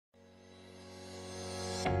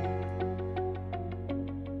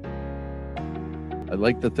I'd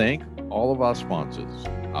like to thank all of our sponsors.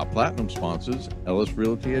 Our platinum sponsors, Ellis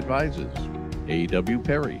Realty Advisors, A.W.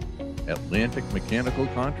 Perry, Atlantic Mechanical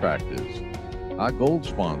Contractors. Our gold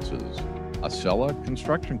sponsors, Acela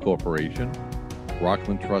Construction Corporation,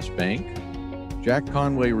 Rockland Trust Bank, Jack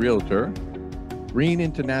Conway Realtor, Green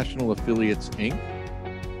International Affiliates, Inc.,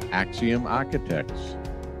 Axiom Architects,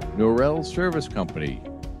 NEREJ Service Company,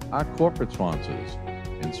 our corporate sponsors,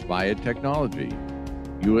 Inspired Technology,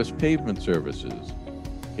 U.S. Pavement Services,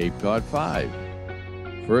 Cape Cod 5,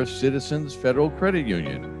 First Citizens Federal Credit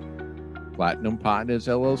Union, Platinum Partners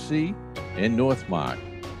LLC, and Northmark.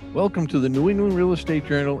 Welcome to the New England Real Estate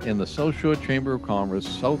Journal and the South Shore Chamber of Commerce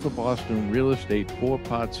South of Boston Real Estate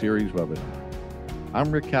 4-part series webinar.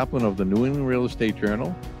 I'm Rick Kaplan of the New England Real Estate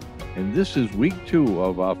Journal, and this is week 2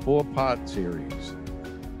 of our 4-part series.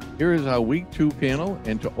 Here is our week 2 panel,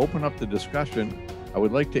 and to open up the discussion, I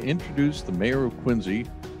would like to introduce the Mayor of Quincy,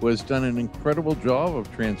 who has done an incredible job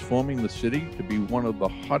of transforming the city to be one of the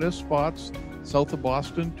hottest spots south of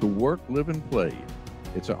Boston to work, live, and play.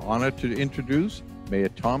 It's an honor to introduce Mayor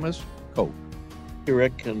Thomas Koch. Thank you,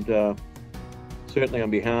 Rick, and certainly on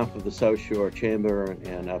behalf of the South Shore Chamber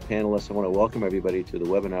and our panelists, I want to welcome everybody to the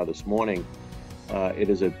webinar this morning. It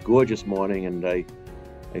is a gorgeous morning, and I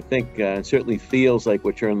think it certainly feels like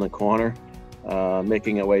we're turning the corner,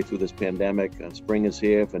 making our way through this pandemic. Spring is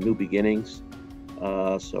here for new beginnings.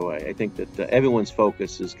 So I think that everyone's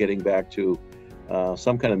focus is getting back to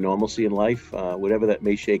some kind of normalcy in life, whatever that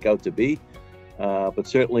may shake out to be. But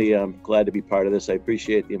certainly I'm glad to be part of this. I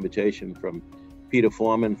appreciate the invitation from Peter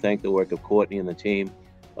Foreman. Thank the work of Courtney and the team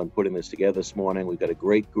on putting this together this morning. We've got a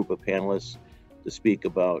great group of panelists to speak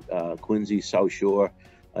about Quincy, South Shore,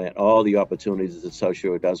 and all the opportunities that South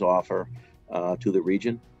Shore does offer to the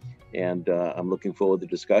region. And I'm looking forward to the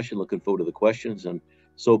discussion, looking forward to the questions, and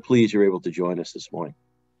so pleased you're able to join us this morning.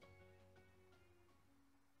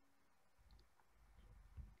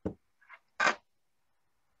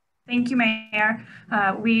 Thank you, Mayor.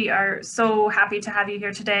 We are so happy to have you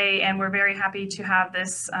here today, and we're very happy to have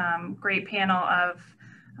this great panel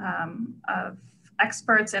of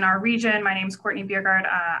experts in our region. My name is Courtney Biergard.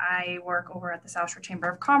 I work over at the South Shore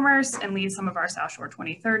Chamber of Commerce and lead some of our South Shore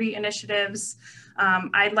 2030 initiatives.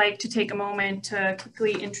 I'd like to take a moment to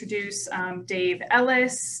quickly introduce Dave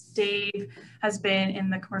Ellis. Dave has been in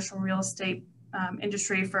the commercial real estate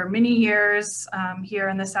industry for many years here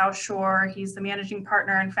in the South Shore. He's the managing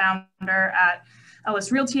partner and founder at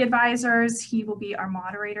Ellis Realty Advisors. He will be our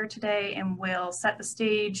moderator today and will set the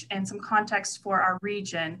stage and some context for our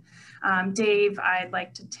region. Dave, I'd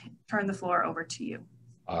like to turn the floor over to you.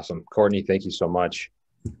 Awesome. Courtney, thank you so much.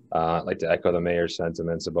 I'd like to echo the mayor's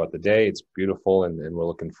sentiments about the day. It's beautiful, and we're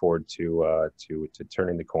looking forward to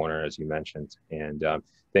turning the corner, as you mentioned. And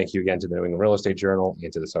thank you again to the New England Real Estate Journal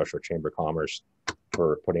and to the South Shore Chamber of Commerce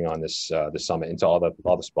for putting on this summit, and to all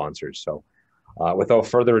the sponsors. So without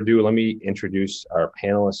further ado, let me introduce our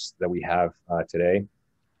panelists that we have today.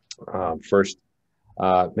 First,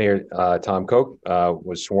 Mayor Tom Koch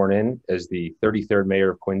was sworn in as the 33rd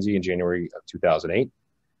mayor of Quincy in January of 2008.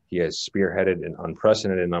 He has spearheaded an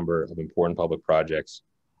unprecedented number of important public projects,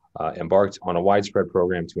 embarked on a widespread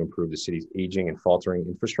program to improve the city's aging and faltering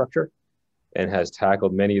infrastructure, and has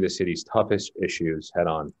tackled many of the city's toughest issues head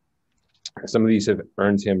on. Some of these have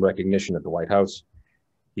earned him recognition at the White House.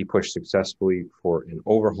 He pushed successfully for an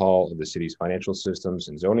overhaul of the city's financial systems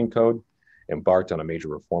and zoning code, embarked on a major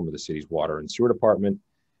reform of the city's water and sewer department,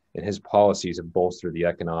 and his policies have bolstered the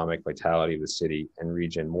economic vitality of the city and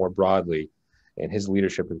region more broadly, and his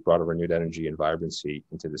leadership has brought a renewed energy and vibrancy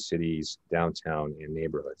into the city's downtown and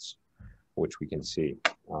neighborhoods, which we can see.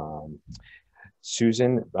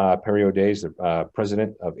 Susan Perry-O'Day is the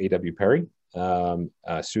president of A.W. Perry.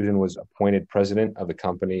 Susan was appointed president of the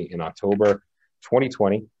company in October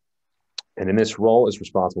 2020, and in this role is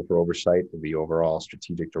responsible for oversight of the overall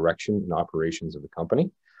strategic direction and operations of the company.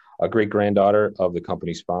 A great-granddaughter of the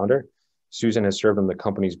company's founder, Susan has served on the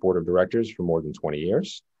company's board of directors for more than 20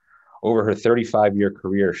 years. Over her 35-year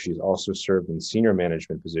career, she's also served in senior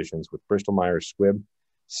management positions with Bristol Myers Squibb,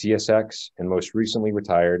 CSX, and most recently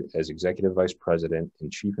retired as Executive Vice President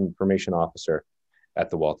and Chief Information Officer at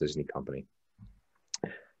the Walt Disney Company.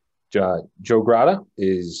 Joe Grada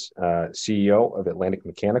is CEO of Atlantic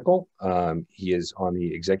Mechanical. He is on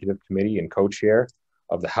the executive committee and co-chair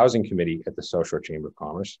of the Housing Committee at the South Shore Chamber of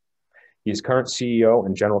Commerce. He is current CEO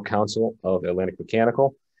and General Counsel of Atlantic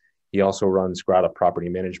Mechanical. He also runs Grada Property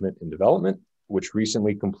Management and Development, which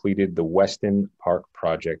recently completed the Weston Park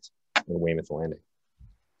project in Weymouth Landing.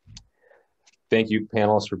 Thank you,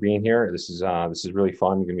 panelists, for being here. This is really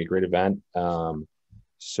fun. It's going to be a great event.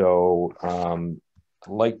 So I'd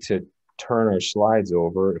like to turn our slides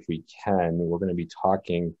over if we can. We're going to be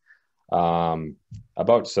talking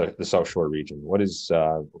about the South Shore region. What is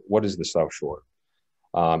the South Shore?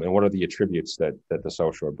 And what are the attributes that the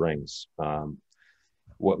South Shore brings?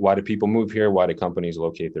 Why do people move here? Why do companies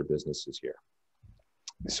locate their businesses here?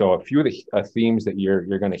 So a few of the themes that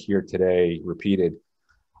you're going to hear today repeated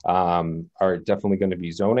are definitely going to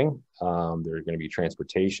be zoning. There's going to be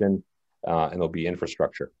transportation, and there'll be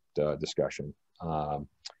infrastructure discussion.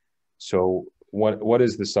 So what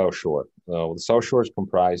is the South Shore? The South Shore is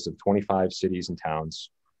comprised of 25 cities and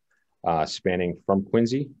towns spanning from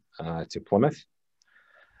Quincy to Plymouth.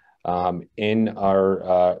 In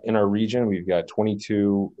our region, we've got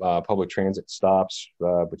 22 public transit stops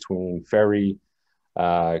between ferry,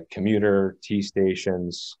 commuter, T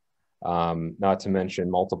stations, not to mention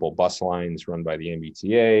multiple bus lines run by the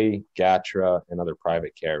MBTA, GATRA, and other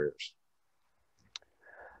private carriers.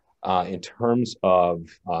 In terms of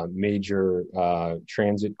major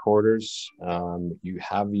transit corridors, you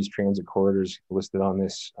have these transit corridors listed on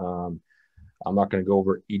this. I'm not going to go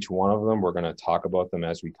over each one of them. We're going to talk about them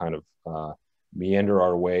as we kind of meander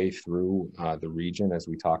our way through the region as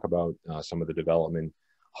we talk about some of the development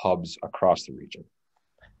hubs across the region.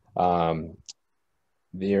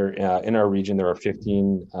 In our region, there are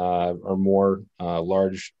 15 or more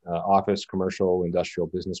large office, commercial, industrial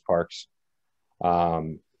business parks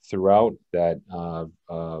throughout that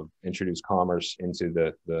introduce commerce into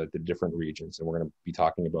the different regions. And we're going to be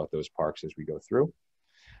talking about those parks as we go through.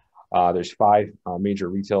 There's 5 major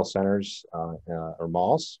retail centers or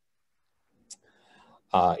malls,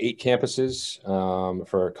 8 campuses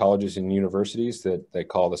for colleges and universities that they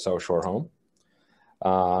call the South Shore home.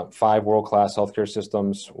 5 world-class healthcare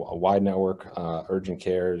systems, a wide network, urgent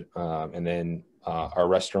care, and then our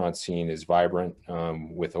restaurant scene is vibrant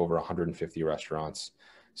with over 150 restaurants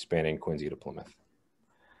spanning Quincy to Plymouth.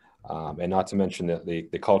 And not to mention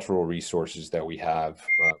the cultural resources that we have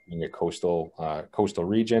in a coastal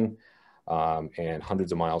region and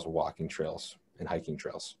hundreds of miles of walking trails and hiking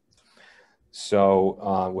trails.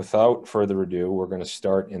 So without further ado, we're going to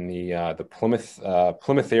start in the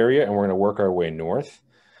Plymouth area, and we're going to work our way north.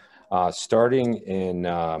 Starting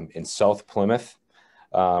in South Plymouth,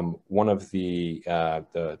 one of the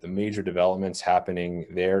major developments happening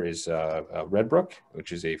there is Redbrook,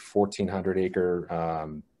 which is a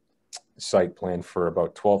 1,400-acre site planned for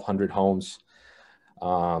about 1,200 homes.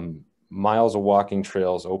 Miles of walking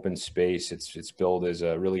trails, open space. It's billed as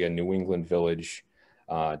really a New England village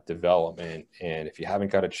development. And if you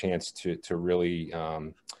haven't got a chance to really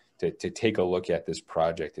to take a look at this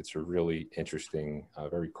project, it's a really interesting,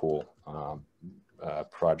 very cool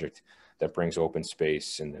project that brings open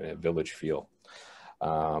space and a village feel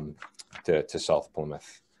to South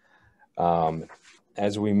Plymouth.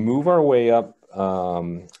 As we move our way up,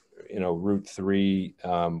 Route 3,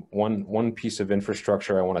 one piece of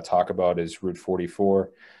infrastructure I want to talk about is Route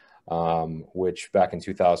 44, which back in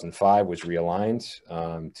 2005 was realigned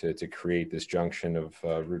to create this junction of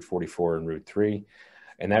Route 44 and Route 3.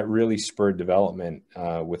 And that really spurred development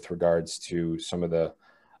with regards to some of the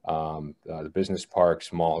business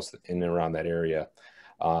parks, malls in and around that area.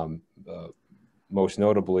 Most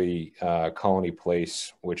notably, Colony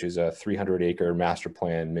Place, which is a 300-acre master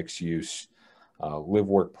plan mixed-use live,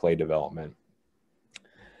 work, play development.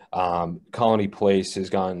 Colony Place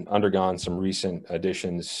has undergone some recent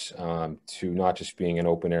additions to not just being an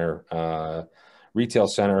open-air retail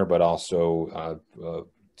center, but also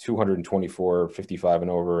 224 55 and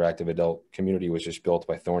over active adult community was just built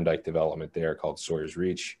by Thorndike Development there called Sawyer's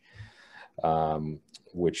Reach,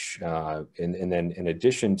 which and then in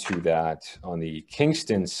addition to that, on the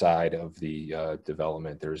Kingston side of the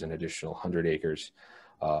development, there's an additional 100 acres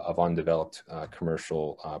of undeveloped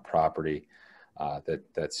commercial property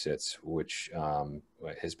that sits, which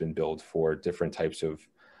has been built for different types of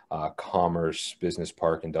commerce, business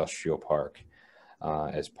park, industrial park.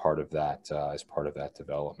 As part of that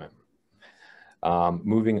development.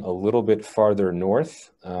 Moving a little bit farther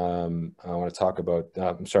north, I want to talk about.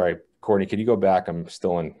 I'm sorry, Courtney. Could you go back? I'm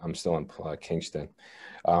still in Kingston.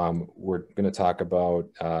 We're going to talk about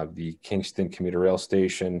the Kingston commuter rail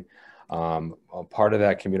station. Part of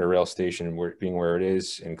that commuter rail station, being where it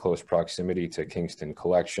is in close proximity to Kingston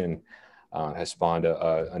Collection, has spawned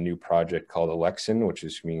a new project called Alexin, which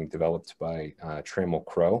is being developed by Trammell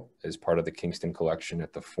Crow as part of the Kingston Collection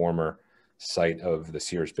at the former site of the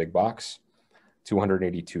Sears Big Box.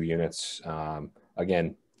 282 units.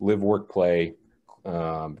 Again, live, work, play,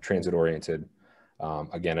 transit oriented.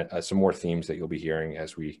 Again, some more themes that you'll be hearing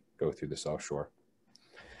as we go through the South Shore.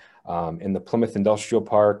 In the Plymouth Industrial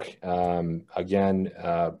Park, again,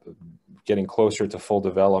 getting closer to full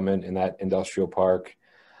development in that industrial park.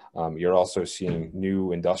 You're also seeing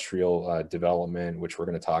new industrial development, which we're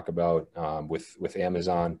going to talk about with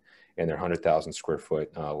Amazon and their 100,000 square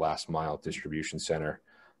foot last mile distribution center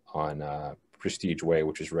on Prestige Way,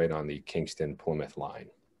 which is right on the Kingston-Plymouth line.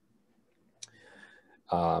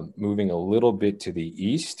 Moving a little bit to the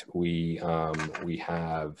east, we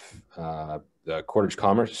have the Cottage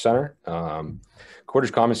Commerce Center.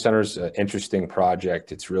 Cottage Commerce Center is an interesting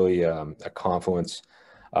project. It's really a confluence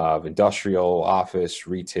of industrial, office,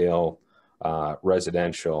 retail,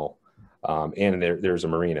 residential, and there's a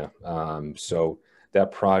marina. So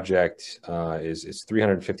that project is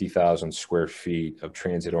 350,000 square feet of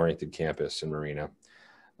transit-oriented campus and marina.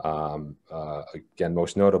 Again,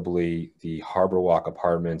 most notably, the Harbor Walk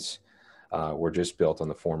apartments were just built on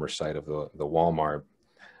the former site of the Walmart.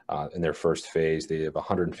 In their first phase, they have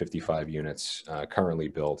 155 units currently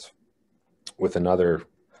built, with another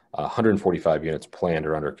 145 units planned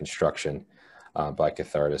or under construction by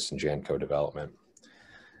Cathartis and Janco Development.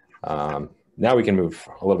 Now we can move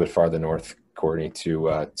a little bit farther north, Courtney,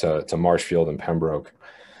 to Marshfield and Pembroke.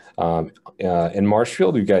 In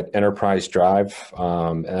Marshfield, we've got Enterprise Drive,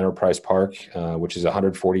 Enterprise Park, which is a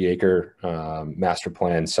 140-acre master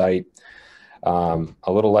plan site.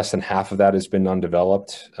 A little less than half of that has been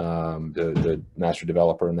undeveloped. The master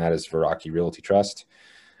developer in that is Veraki Realty Trust.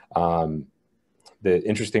 The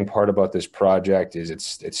interesting part about this project is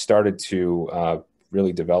it started to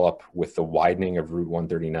really develop with the widening of Route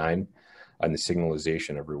 139 and the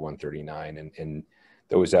signalization of Route 139. And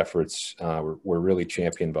those efforts were really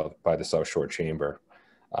championed by the South Shore Chamber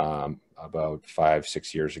about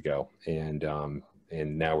 5-6 years ago. And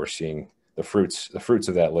now we're seeing the fruits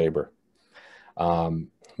of that labor.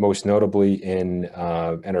 Most notably in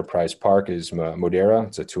Enterprise Park is Modera.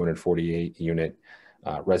 It's a 248-unit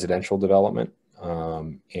residential development.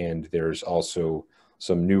 And there's also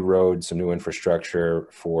some new roads, some new infrastructure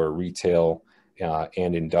for retail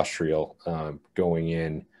and industrial going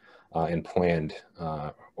in and planned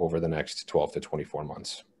over the next 12 to 24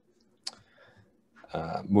 months.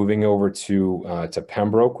 Moving over to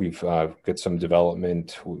Pembroke, we've got some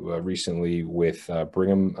development recently with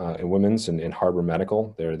Brigham and Women's and Harbor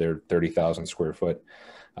Medical. They're 30,000 square foot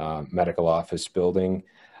medical office building.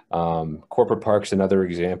 Corporate Park's another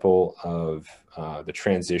example of the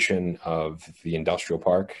transition of the industrial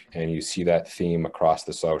park, and you see that theme across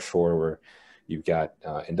the South Shore, where you've got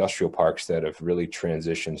industrial parks that have really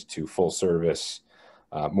transitioned to full service,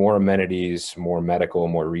 more amenities, more medical,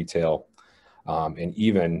 more retail, and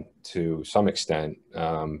even to some extent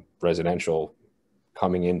residential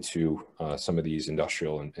coming into some of these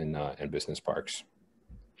industrial and business parks.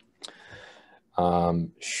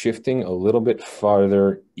 Shifting a little bit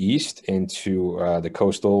farther east into the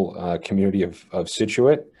coastal community of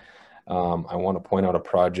Scituate, I want to point out a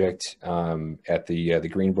project at the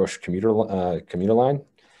Greenbush commuter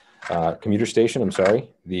station. I'm sorry,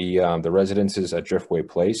 the residences at Driftway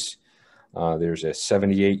Place. There's a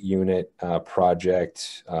 78-unit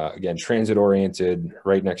project, again transit oriented,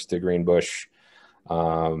 right next to Greenbush.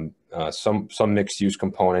 Some mixed use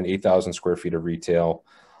component, 8,000 square feet of retail.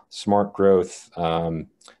 Smart growth.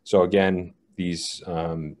 So again, these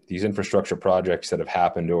infrastructure projects that have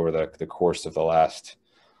happened over the course of the last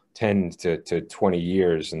 10 to 20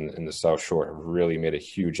 years in the South Shore have really made a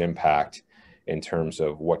huge impact in terms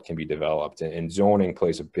of what can be developed. And zoning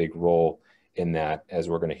plays a big role in that, as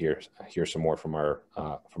we're going to hear some more from our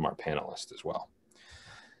panelists as well.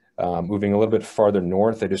 Moving a little bit farther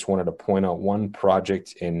north, I just wanted to point out one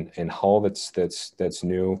project in Hull that's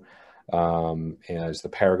new. As the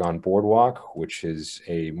Paragon Boardwalk, which is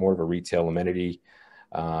more of a retail amenity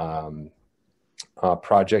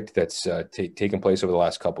project that's taken place over the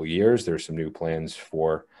last couple of years. There's some new plans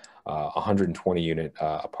for a 120-unit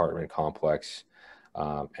apartment complex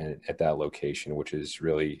and at that location, which is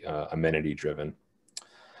really amenity driven.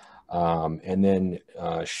 And then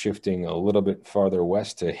shifting a little bit farther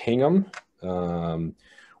west to Hingham,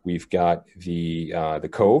 we've got the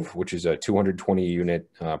Cove, which is a 220-unit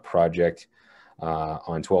project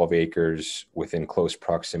on 12 acres within close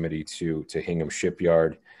proximity to Hingham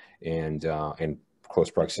Shipyard and close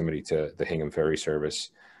proximity to the Hingham Ferry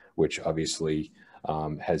Service, which obviously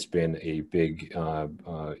has been a big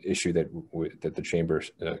issue that the Chamber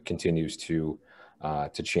continues to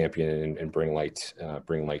champion and bring light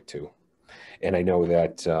to. And I know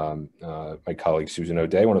that my colleague Susan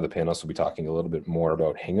O'Day, one of the panelists, will be talking a little bit more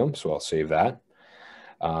about Hingham, so I'll save that.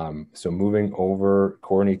 So moving over,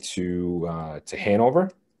 Courtney, to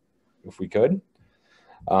Hanover, if we could.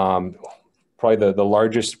 probably the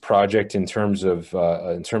largest project in terms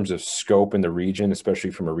of scope in the region,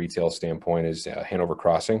 especially from a retail standpoint, is Hanover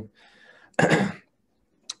Crossing.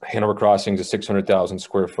 Hanover Crossing is a 600,000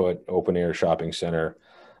 square foot open air shopping center,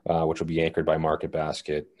 which will be anchored by Market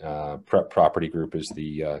Basket. Prep Property Group is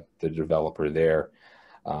the developer there.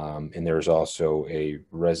 And there's also a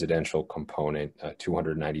residential component,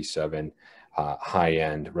 297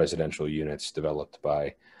 high-end residential units developed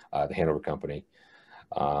by the Hanover Company.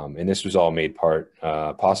 And this was all made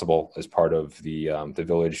possible as part of the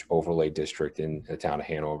Village Overlay District in the town of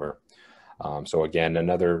Hanover. So again,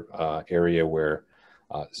 another area where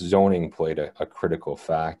zoning played a critical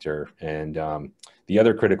factor. And the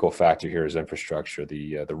other critical factor here is infrastructure,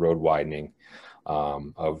 the road widening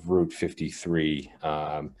of Route 53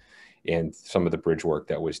 and some of the bridge work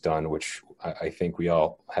that was done, which I think we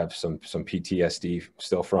all have some PTSD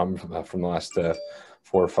still from the last 4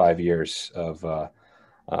 or 5 years of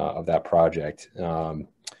that project.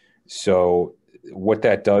 So what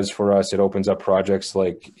that does for us, it opens up projects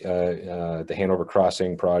like the Hanover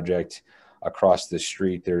Crossing project across the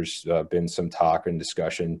street. There's been some talk and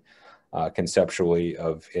discussion conceptually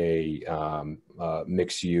of a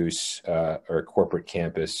mixed use or corporate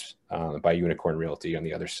campus by Unicorn Realty on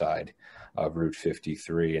the other side of Route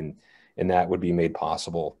 53. And that would be made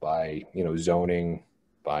possible by, zoning,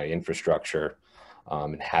 by infrastructure,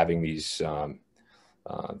 and having these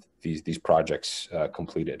projects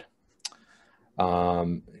completed.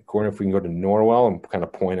 Gordon, if we can go to Norwell and kind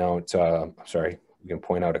of point out, we can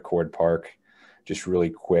point out Accord Park just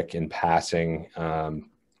really quick in passing.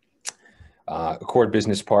 Accord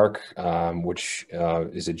Business Park, which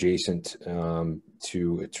is adjacent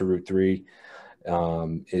to Route 3,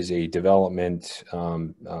 is a development,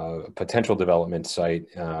 potential development site,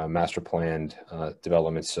 master planned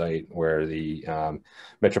development site where the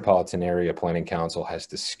Metropolitan Area Planning Council has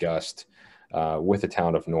discussed with the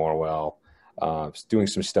town of Norwell, doing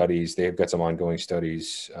some studies. They've got some ongoing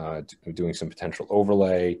studies, doing some potential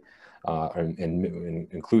overlay, and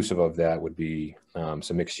inclusive of that would be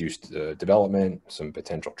some mixed-use development, some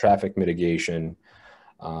potential traffic mitigation.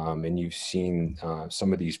 And you've seen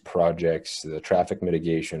some of these projects, the traffic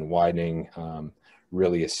mitigation, widening,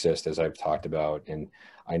 really assist, as I've talked about. And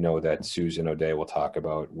I know that Susan O'Day will talk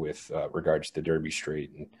about with regards to Derby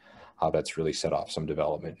Street and how that's really set off some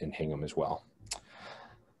development in Hingham as well.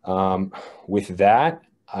 With that,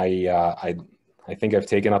 I think I've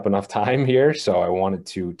taken up enough time here, so I wanted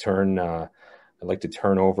to I'd like to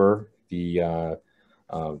turn over the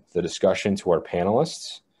discussion to our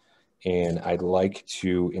panelists, and I'd like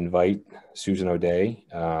to invite Susan O'Day,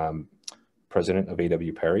 President of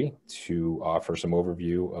A.W. Perry, to offer some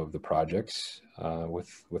overview of the projects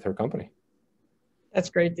with her company. That's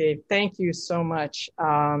great, Dave. Thank you so much.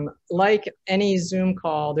 Like any Zoom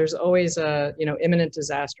call, there's always a imminent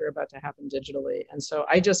disaster about to happen digitally. And so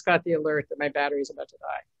I just got the alert that my battery is about to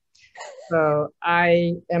die. So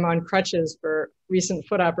I am on crutches for recent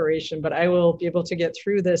foot operation, but I will be able to get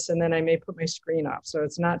through this, and then I may put my screen off. So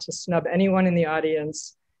it's not to snub anyone in the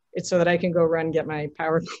audience. It's so that I can go run and get my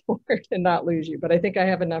power cord and not lose you. But I think I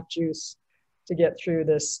have enough juice to get through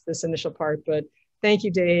this initial part. But thank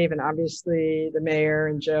you, Dave, and obviously the mayor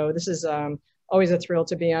and Joe. This is always a thrill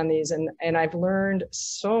to be on these, and I've learned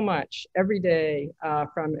so much every day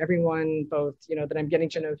from everyone, both that I'm getting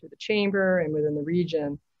to know through the chamber and within the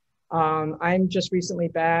region. I'm just recently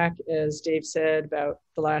back, as Dave said, about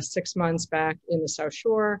the last 6 months back in the South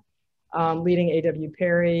Shore, leading A.W.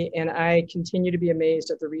 Perry, and I continue to be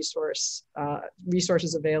amazed at the resources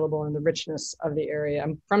available and the richness of the area.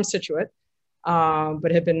 I'm from Scituate,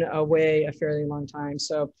 but have been away a fairly long time.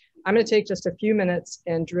 So I'm going to take just a few minutes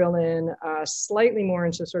and drill in slightly more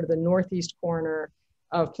into sort of the northeast corner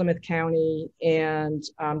of Plymouth County, and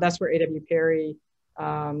that's where A.W. Perry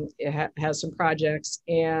has some projects,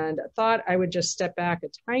 and thought I would just step back a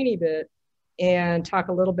tiny bit and talk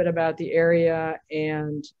a little bit about the area.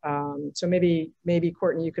 And so maybe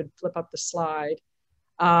Courtney, you could flip up the slide.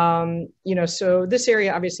 So this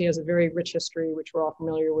area obviously has a very rich history, which we're all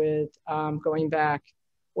familiar with, going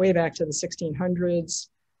way back to the 1600s.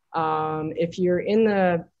 If you're in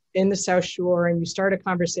the South Shore and you start a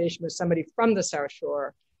conversation with somebody from the South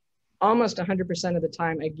Shore, almost 100% of the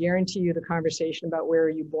time, I guarantee you the conversation about where are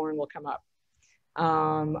you born will come up.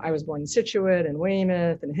 I was born in Scituate and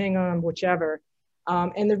Weymouth and Hingham, whichever.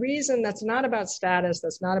 And the reason that's not about status,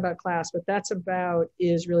 that's not about class, but that's about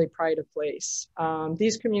is really pride of place.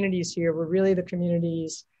 These communities here were really the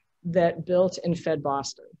communities that built and fed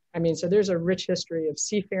Boston. I mean, so there's a rich history of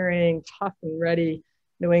seafaring, tough and ready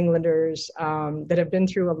New Englanders that have been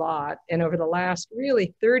through a lot. And over the last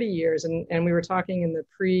really 30 years, and we were talking in the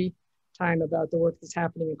time about the work that's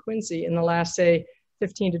happening in Quincy in the last, say,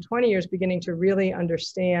 15 to 20 years, beginning to really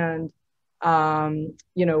understand,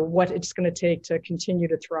 you know, what it's going to take to continue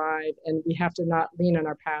to thrive. And we have to not lean on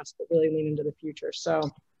our past, but really lean into the future. So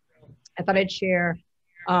I thought I'd share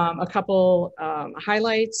a couple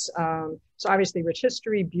highlights. So obviously rich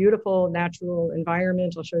history, beautiful natural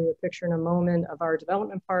environment. I'll show you a picture in a moment of our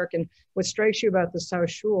development park. And what strikes you about the South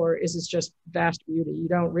Shore is it's just vast beauty. You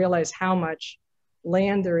don't realize how much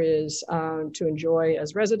land there is to enjoy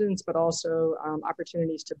as residents, but also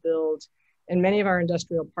opportunities to build. And many of our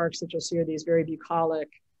industrial parks that you'll see are these very bucolic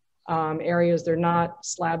areas. They're not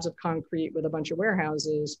slabs of concrete with a bunch of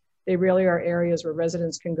warehouses. They really are areas where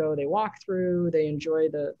residents can go, they walk through, they enjoy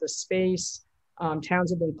the space.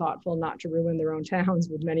 Towns have been thoughtful not to ruin their own towns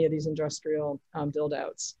with many of these industrial build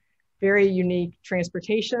outs. Very unique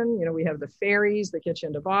transportation. You know, we have the ferries that get you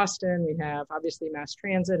into Boston. We have obviously mass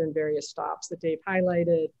transit and various stops that Dave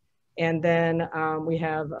highlighted. And then we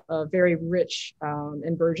have a very rich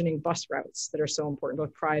and burgeoning bus routes that are so important,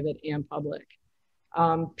 both private and public.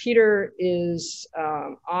 Peter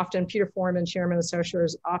Foreman, chairman of the South Shore,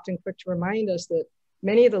 is often quick to remind us that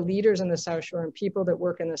many of the leaders in the South Shore and people that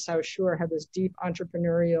work in the South Shore have this deep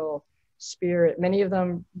entrepreneurial spirit. Many of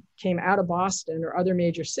them came out of Boston or other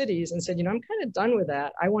major cities and said, you know, I'm kind of done with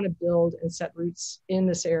that. I want to build and set roots in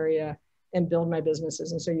this area and build my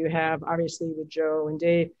businesses. And so you have, obviously, with Joe and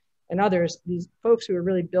Dave and others, these folks who are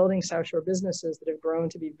really building South Shore businesses that have grown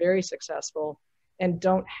to be very successful and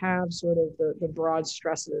don't have sort of the broad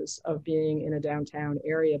stresses of being in a downtown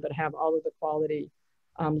area, but have all of the quality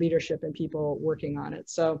leadership and people working on it.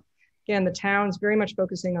 So again, the town's very much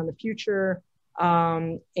focusing on the future.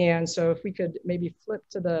 And so if we could maybe flip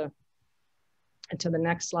to the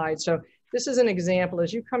next slide. So this is an example.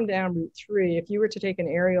 As you come down Route 3, if you were to take an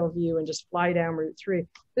aerial view and just fly down Route 3,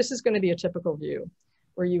 this is going to be a typical view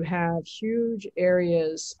where you have huge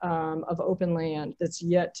areas of open land that's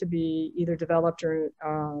yet to be either developed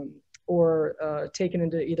or taken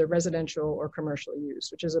into either residential or commercial use,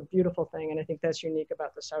 which is a beautiful thing. And I think that's unique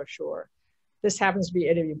about the South Shore. This happens to be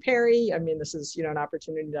A.W. Perry. I mean, this is, you know, an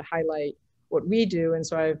opportunity to highlight what we do. And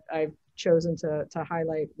so I've chosen to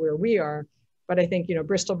highlight where we are. But I think, you know,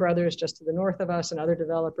 Bristol Brothers just to the north of us and other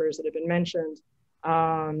developers that have been mentioned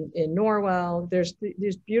in Norwell, there's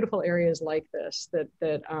these beautiful areas like this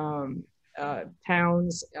that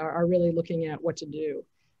towns are really looking at what to do.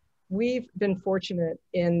 We've been fortunate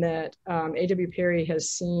in that A.W. Perry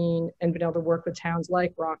has seen and been able to work with towns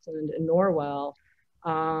like Rockland and Norwell,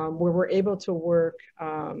 where we're able to work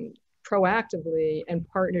proactively and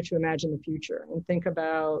partner to imagine the future and think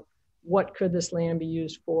about what could this land be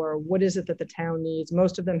used for? What is it that the town needs?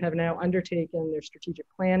 Most of them have now undertaken their strategic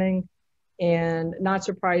planning. And not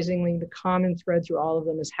surprisingly, the common thread through all of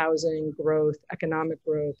them is housing, growth, economic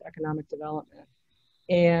development.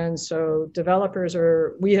 And so developers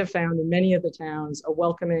we have found in many of the towns, a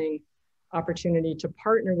welcoming opportunity to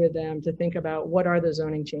partner with them to think about what are the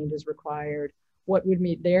zoning changes required, what would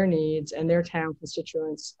meet their needs and their town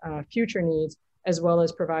constituents' future needs, as well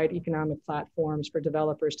as provide economic platforms for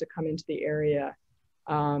developers to come into the area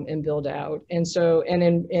and build out. And so,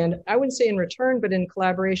 and I wouldn't say in return, but in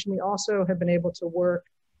collaboration, we also have been able to work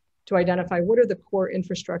to identify what are the core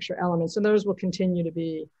infrastructure elements. And those will continue to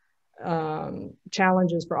be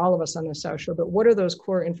challenges for all of us on the South Shore, but what are those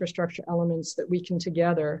core infrastructure elements that we can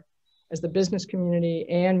together as the business community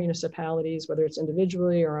and municipalities, whether it's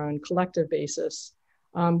individually or on collective basis,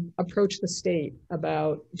 approach the state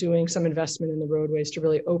about doing some investment in the roadways to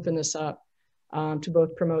really open this up to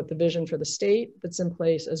both promote the vision for the state that's in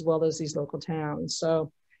place as well as these local towns.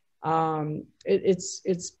 So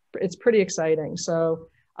it's pretty exciting. So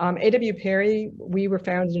A.W. Perry, we were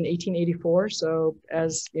founded in 1884. So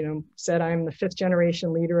as you know, said, I'm the 5th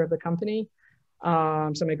generation leader of the company.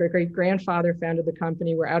 So my great-great-grandfather founded the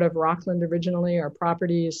company. We're out of Rockland originally. Our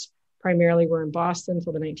properties primarily were in Boston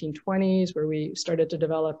until the 1920s, where we started to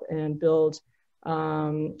develop and build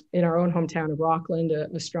in our own hometown of Rockland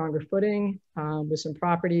a stronger footing with some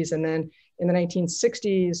properties. And then in the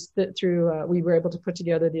 1960s, we were able to put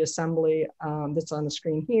together the assembly that's on the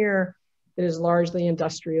screen here. It is largely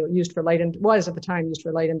industrial, was at the time used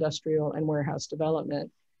for light industrial and warehouse development.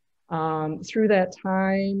 Through that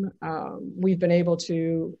time, we've been able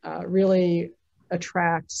to really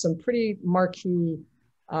attract some pretty marquee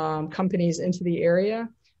companies into the area,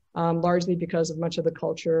 largely because of much of the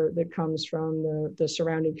culture that comes from the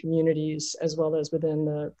surrounding communities, as well as within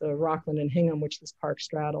the Rockland and Hingham, which this park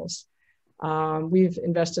straddles. We've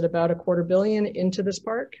invested about $250 million into this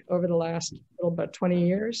park over the last about 20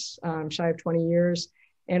 years, shy of 20 years,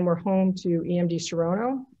 and we're home to EMD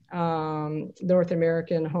Serono, North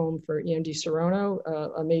American home for EMD Serono,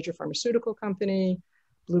 a major pharmaceutical company,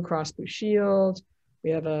 Blue Cross Blue Shield. We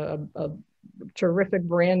have a terrific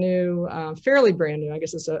brand new, fairly brand new, I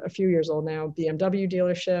guess it's a few years old now, BMW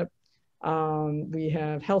dealership. We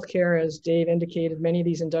have healthcare, as Dave indicated. Many of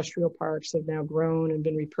these industrial parks have now grown and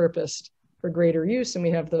been repurposed for greater use. And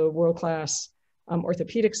we have the world-class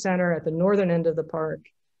orthopedic center at the northern end of the park,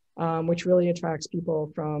 which really attracts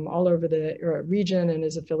people from all over the region and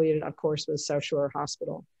is affiliated, of course, with South Shore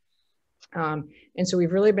Hospital. And so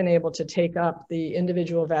we've really been able to take up the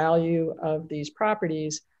individual value of these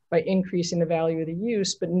properties by increasing the value of the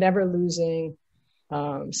use, but never losing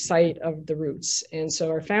sight of the roots. And so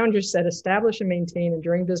our founders said, establish and maintain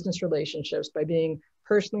enduring business relationships by being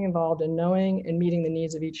personally involved in knowing and meeting the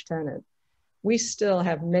needs of each tenant. We still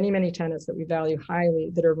have many, many tenants that we value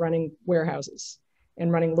highly that are running warehouses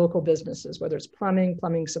and running local businesses, whether it's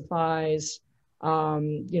plumbing supplies,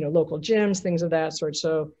 local gyms, things of that sort.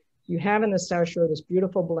 So you have in the South Shore this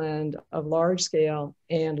beautiful blend of large scale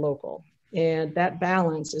and local. And that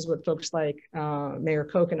balance is what folks like Mayor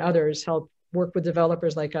Koch and others help work with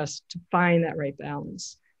developers like us to find that right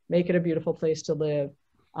balance, make it a beautiful place to live,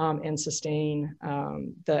 and sustain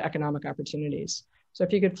the economic opportunities. So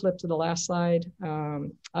if you could flip to the last slide,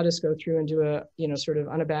 I'll just go through and do a sort of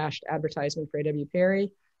unabashed advertisement for A.W.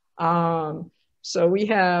 Perry. So we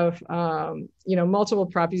have multiple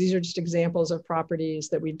properties. These are just examples of properties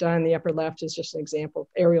that we've done. The upper left is just an example,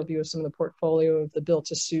 aerial view of some of the portfolio of the built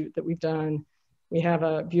to suit that we've done. We have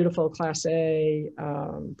a beautiful Class A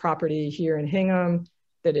property here in Hingham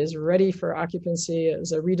that is ready for occupancy.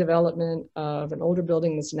 It's a redevelopment of an older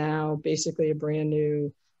building that's now basically a brand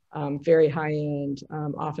new, very high-end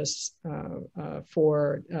office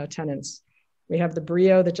for tenants. We have the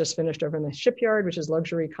Brio that just finished over in the Shipyard, which is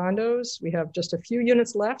luxury condos. We have just a few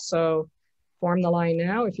units left, so form the line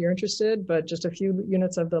now if you're interested, but just a few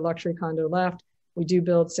units of the luxury condo left. We do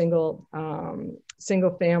build single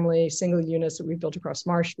family, single units that we've built across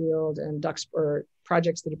Marshfield and Duxbury,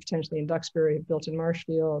 projects that are potentially in Duxbury built in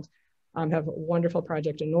Marshfield. Have a wonderful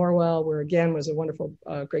project in Norwell, where again was a wonderful,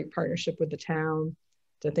 great partnership with the town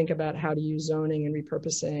to think about how to use zoning and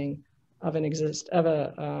repurposing of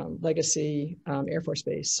a legacy Air Force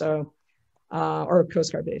base, so or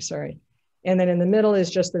Coast Guard base, sorry. And then in the middle is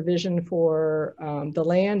just the vision for the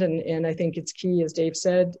land. And I think it's key, as Dave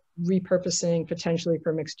said, repurposing potentially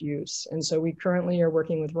for mixed use. And so we currently are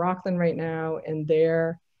working with Rockland right now and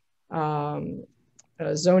their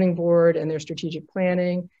zoning board and their strategic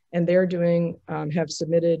planning. And they're have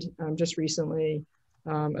submitted just recently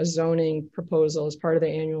a zoning proposal as part of the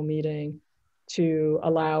annual meeting to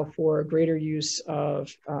allow for greater use of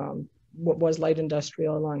what was light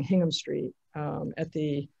industrial along Hingham Street at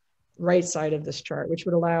the right side of this chart, which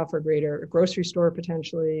would allow for greater grocery store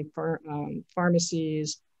potentially,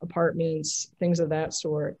 pharmacies, apartments, things of that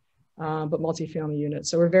sort, but multifamily units.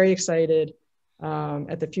 So we're very excited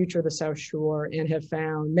at the future of the South Shore and have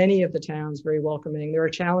found many of the towns very welcoming. There are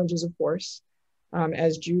challenges, of course.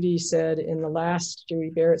 As Judy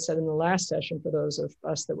Barrett said in the last session, for those of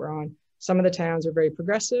us that were on, some of the towns are very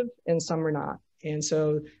progressive and some are not. And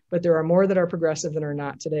so, but there are more that are progressive than are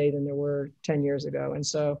not today than there were 10 years ago. And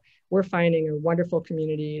so we're finding wonderful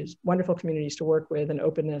communities to work with and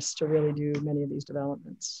openness to really do many of these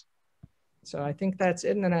developments. So I think that's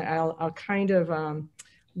it. And then I'll kind of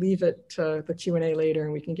leave it to the Q&A later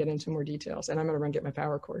and we can get into more details. And I'm gonna run get my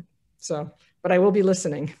power cord. So, but I will be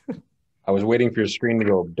listening. I was waiting for your screen to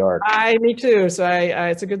go dark. Me too. So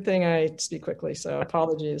it's a good thing I speak quickly. So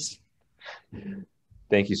apologies.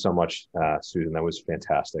 Thank you so much, Susan. That was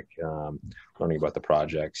fantastic. Learning about the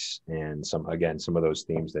projects and some of those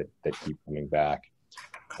themes that keep coming back.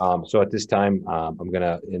 So at this time, I'm going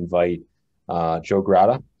to invite Joe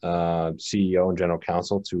Grata, CEO and General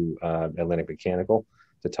Counsel to Atlantic Mechanical,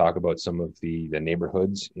 to talk about some of the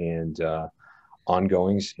neighborhoods and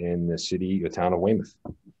ongoings in the town of Weymouth.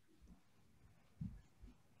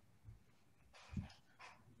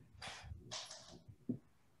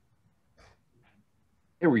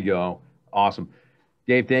 Here we go. Awesome.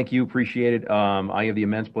 Dave, thank you. Appreciate it. I have the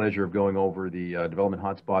immense pleasure of going over the development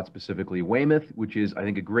hotspot, specifically Weymouth, which is, I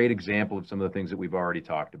think, a great example of some of the things that we've already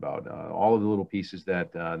talked about. All of the little pieces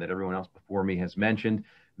that everyone else before me has mentioned.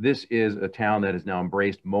 This is a town that has now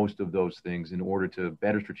embraced most of those things in order to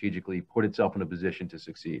better strategically put itself in a position to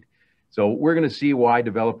succeed. So we're going to see why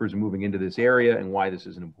developers are moving into this area and why this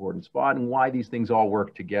is an important spot and why these things all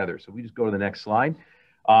work together. So we just go to the next slide.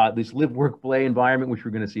 This live, work, play environment, which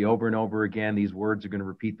we're going to see over and over again. These words are going to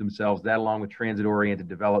repeat themselves. That, along with transit-oriented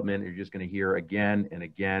development, you're just going to hear again and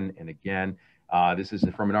again and again. This is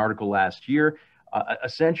from an article last year.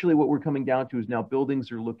 Essentially, what we're coming down to is now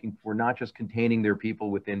buildings are looking for not just containing their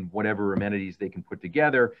people within whatever amenities they can put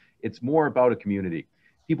together. It's more about a community.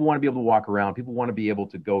 People want to be able to walk around. People want to be able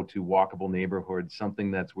to go to walkable neighborhoods,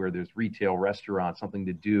 something that's where there's retail, restaurants, something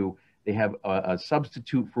to do. They have a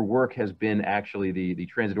substitute for work has been actually the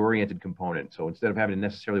transit-oriented component. So instead of having to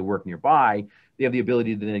necessarily work nearby, they have the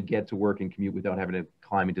ability to then get to work and commute without having to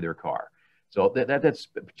climb into their car. So that's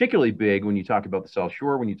particularly big when you talk about the South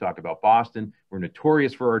Shore, when you talk about Boston. We're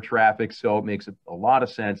notorious for our traffic, so it makes a lot of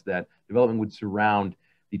sense that development would surround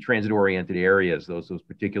the transit-oriented areas, those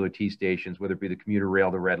particular T stations, whether it be the commuter rail,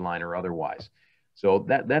 the Red Line, or otherwise. So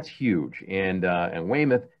that's huge. And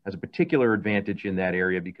Weymouth has a particular advantage in that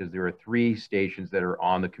area because there are 3 stations that are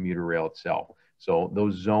on the commuter rail itself. So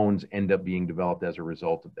those zones end up being developed as a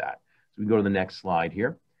result of that. So we go to the next slide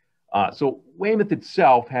here. So Weymouth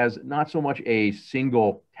itself has not so much a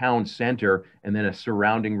single town center and then a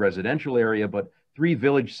surrounding residential area, but 3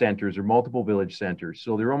 village centers or multiple village centers.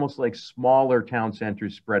 So they're almost like smaller town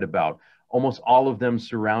centers spread about, almost all of them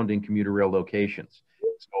surrounding commuter rail locations.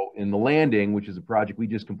 So in the Landing, which is a project we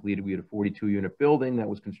just completed, we had a 42-unit building that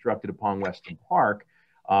was constructed upon Weston Park.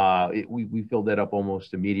 We filled that up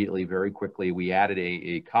almost immediately, very quickly. We added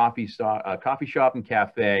a coffee shop and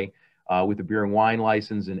cafe with a beer and wine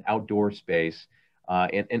license and outdoor space.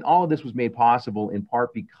 And all of this was made possible in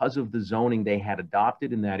part because of the zoning they had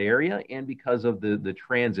adopted in that area and because of the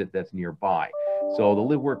transit that's nearby. So the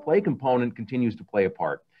live, work, play component continues to play a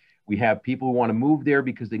part. We have people who want to move there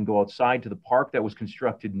because they can go outside to the park that was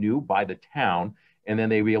constructed new by the town, and then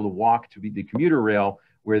they'll be able to walk to the commuter rail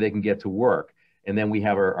where they can get to work. And then we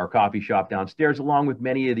have our coffee shop downstairs, along with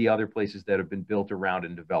many of the other places that have been built around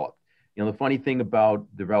and developed. You know, the funny thing about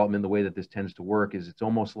development, the way that this tends to work is it's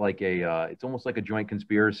almost like a joint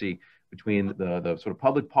conspiracy between the sort of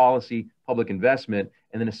public policy, public investment,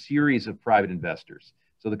 and then a series of private investors.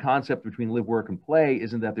 So the concept between live, work, and play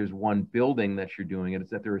isn't that there's one building that you're doing it.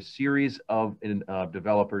 It's that there are a series of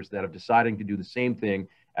developers that are deciding to do the same thing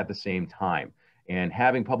at the same time. And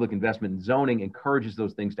having public investment in zoning encourages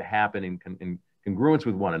those things to happen in congruence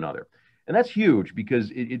with one another. And that's huge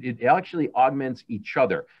because it actually augments each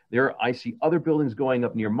other. I see other buildings going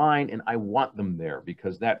up near mine, and I want them there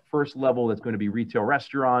because that first level that's going to be retail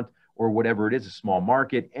restaurant or whatever it is, a small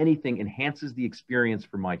market, anything enhances the experience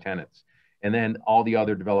for my tenants. And then all the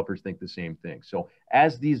other developers think the same thing. So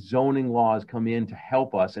as these zoning laws come in to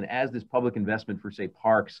help us, and as this public investment for, say,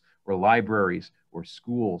 parks or libraries or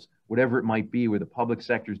schools, whatever it might be, where the public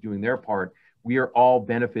sector is doing their part, we are all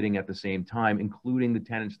benefiting at the same time, including the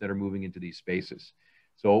tenants that are moving into these spaces.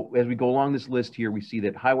 So as we go along this list here, we see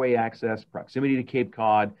that highway access, proximity to Cape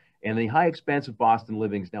Cod, and the high expense of Boston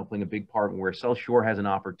living is now playing a big part in where South Shore has an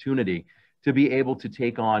opportunity to be able to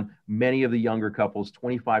take on many of the younger couples,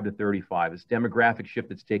 25 to 35. This demographic shift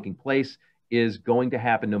that's taking place is going to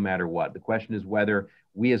happen no matter what. The question is whether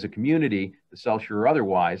we as a community, the South Shore or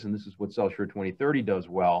otherwise, and this is what South Shore 2030 does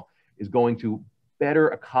well, is going to better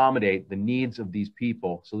accommodate the needs of these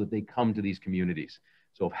people so that they come to these communities.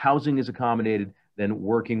 So if housing is accommodated, then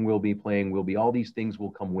working will be, playing will be, all these things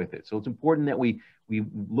will come with it. So it's important that we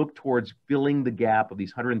look towards filling the gap of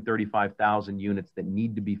these 135,000 units that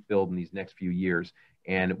need to be filled in these next few years.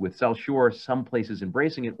 And with South Shore, some places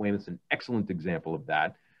embracing it, Weymouth's an excellent example of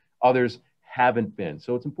that. Others haven't been.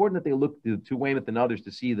 So it's important that they look to Weymouth and others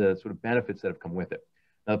to see the sort of benefits that have come with it.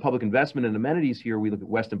 Now, the public investment and amenities here, we look at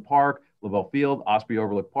Weston Park, Lavelle Field, Osprey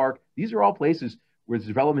Overlook Park. These are all places where there's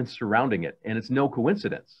development surrounding it, and it's no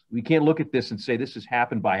coincidence. We can't look at this and say this has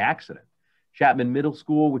happened by accident. Chapman Middle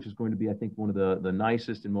School, which is going to be, I think, one of the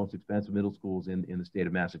nicest and most expensive middle schools in the state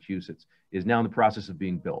of Massachusetts, is now in the process of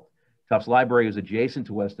being built. Tufts Library is adjacent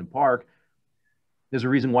to Weston Park. There's a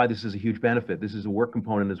reason why this is a huge benefit. This is a work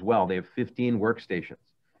component as well. They have 15 workstations.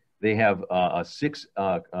 They have 6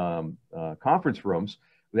 conference rooms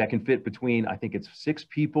that can fit between, I think it's 6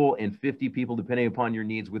 people and 50 people, depending upon your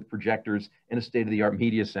needs, with projectors and a state-of-the-art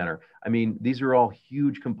media center. I mean, these are all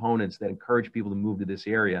huge components that encourage people to move to this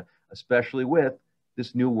area, especially with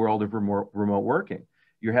this new world of remote working.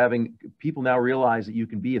 You're having people now realize that you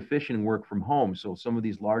can be efficient and work from home. So some of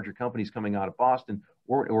these larger companies coming out of Boston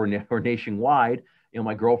or nationwide, you know,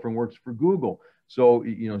 my girlfriend works for Google. So,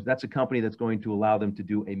 you know, that's a company that's going to allow them to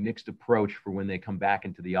do a mixed approach for when they come back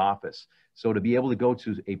into the office. So to be able to go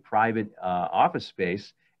to a private office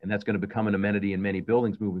space, and that's going to become an amenity in many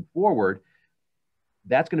buildings moving forward,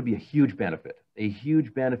 that's going to be a huge benefit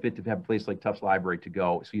to have a place like Tufts Library to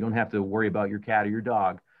go. So you don't have to worry about your cat or your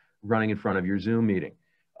dog running in front of your Zoom meeting.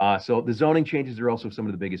 So the zoning changes are also some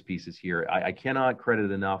of the biggest pieces here. I cannot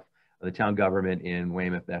credit enough the town government in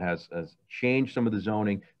Weymouth that has changed some of the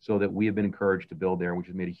zoning so that we have been encouraged to build there, which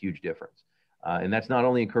has made a huge difference. And that's not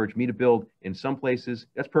only encouraged me to build in some places.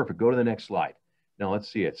 That's perfect. Go to the next slide. Now let's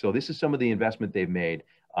see it. So this is some of the investment they've made.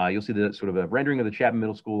 You'll see the sort of a rendering of the Chapman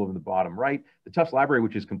Middle School over the bottom right, the Tufts Library,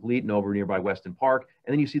 which is complete and over nearby Weston Park.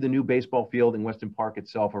 And then you see the new baseball field in Weston Park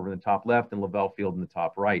itself over in the top left and Lavelle Field in the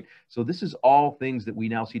top right. So this is all things that we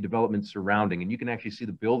now see development surrounding. And you can actually see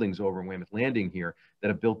the buildings over in Weymouth Landing here that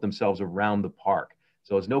have built themselves around the park.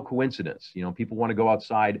 So it's no coincidence. You know, people want to go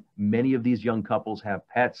outside. Many of these young couples have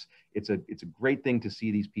pets. It's a great thing to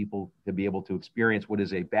see these people to be able to experience what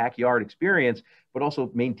is a backyard experience, but also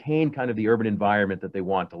maintain kind of the urban environment that they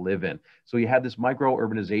want to live in. So you have this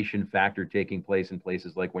micro-urbanization factor taking place in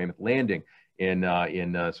places like Weymouth Landing, in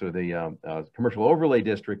sort of the commercial overlay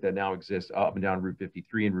district that now exists up and down Route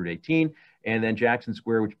 53 and Route 18, and then Jackson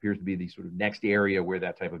Square, which appears to be the sort of next area where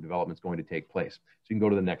that type of development is going to take place. So you can go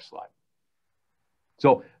to the next slide.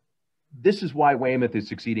 So this is why Weymouth is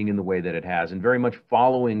succeeding in the way that it has, and very much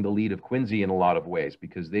following the lead of Quincy in a lot of ways,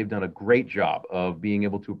 because they've done a great job of being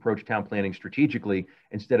able to approach town planning strategically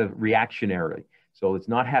instead of reactionarily. So it's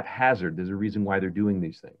not haphazard. There's a reason why they're doing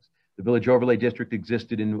these things. The Village Overlay District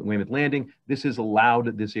existed in Weymouth Landing. This has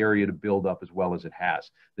allowed this area to build up as well as it has.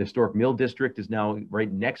 The Historic Mill District is now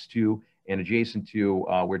right next to and adjacent to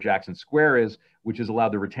where Jackson Square is, which has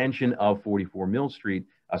allowed the retention of 44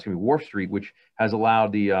 Wharf Street, which has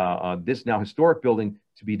allowed the this now historic building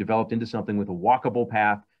to be developed into something with a walkable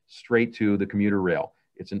path straight to the commuter rail.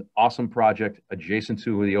 It's an awesome project adjacent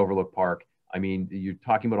to the Overlook Park. I mean, you're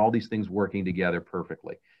talking about all these things working together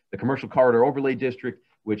perfectly. The Commercial Corridor Overlay District,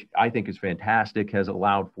 which I think is fantastic, has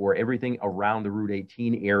allowed for everything around the Route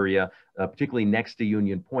 18 area, particularly next to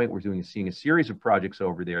Union Point. We're seeing a series of projects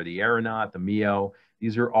over there, the Aeronaut, the MEO.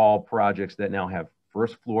 These are all projects that now have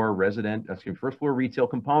first floor retail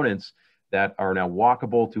components that are now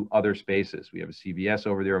walkable to other spaces. We have a CVS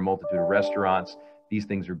over there, a multitude of restaurants. These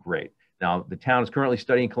things are great. Now, the town is currently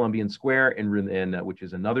studying Columbian Square, which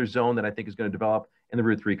is another zone that I think is going to develop in the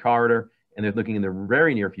Route 3 corridor. And they're looking in the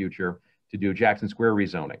very near future to do Jackson Square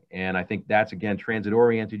rezoning. And I think that's, again, transit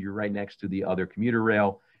oriented. You're right next to the other commuter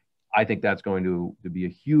rail. I think that's going to be a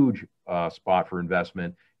huge spot for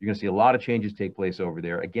investment. You're going to see a lot of changes take place over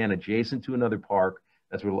there. Again, adjacent to another park.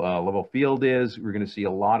 That's where Lavelle Field is. We're going to see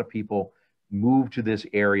a lot of people move to this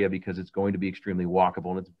area because it's going to be extremely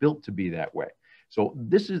walkable, and it's built to be that way. So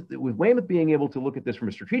this is, with Weymouth being able to look at this from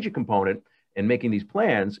a strategic component and making these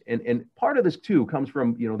plans, and part of this too comes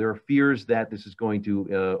from, you know, there are fears that this is going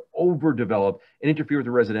to overdevelop and interfere with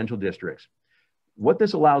the residential districts. What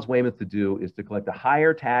this allows Weymouth to do is to collect a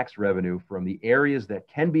higher tax revenue from the areas that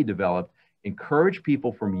can be developed, encourage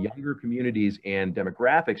people from younger communities and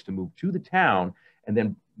demographics to move to the town. And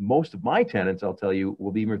then most of my tenants, I'll tell you,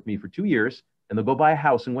 will be with me for 2 years, and they'll go buy a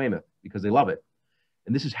house in Weymouth because they love it.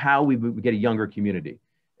 And this is how we get a younger community.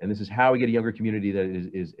 And this is how we get a younger community that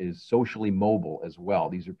is socially mobile as well.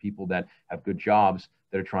 These are people that have good jobs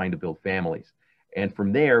that are trying to build families. And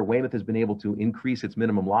from there, Weymouth has been able to increase its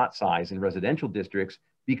minimum lot size in residential districts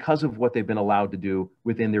because of what they've been allowed to do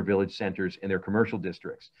within their village centers and their commercial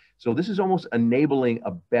districts. So this is almost enabling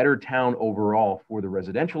a better town overall for the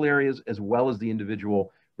residential areas, as well as the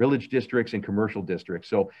individual village districts and commercial districts.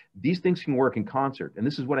 So these things can work in concert. And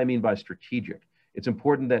this is what I mean by strategic. It's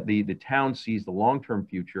important that the town sees the long-term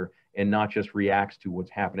future and not just reacts to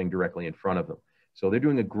what's happening directly in front of them. So they're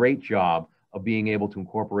doing a great job of being able to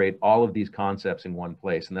incorporate all of these concepts in one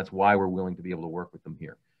place. And that's why we're willing to be able to work with them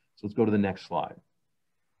here. So let's go to the next slide.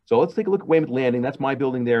 So let's take a look at Weymouth Landing. That's my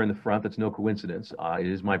building there in the front. That's no coincidence. It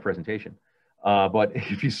is my presentation. But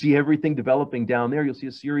if you see everything developing down there, you'll see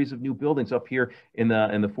a series of new buildings up here in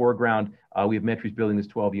the foreground. We have Metro's building, there's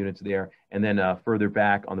 12 units there. And then further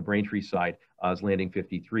back on the Braintree side is Landing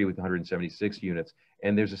 53 with 176 units.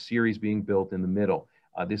 And there's a series being built in the middle.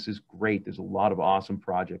 This is great. There's a lot of awesome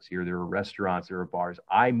projects here. There are restaurants, there are bars.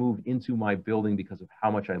 I moved into my building because of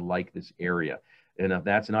how much I like this area. And if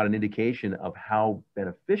that's not an indication of how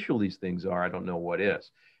beneficial these things are, I don't know what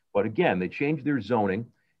is. But again, they changed their zoning,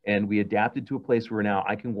 and we adapted to a place where now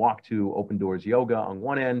I can walk to Open Doors Yoga on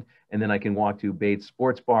one end, and then I can walk to Bates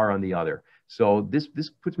Sports Bar on the other. So this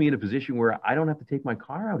puts me in a position where I don't have to take my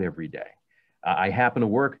car out every day. I happen to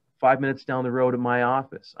work 5 minutes down the road at my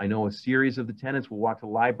office. I know a series of the tenants will walk to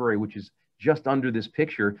the library, which is just under this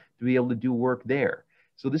picture, to be able to do work there.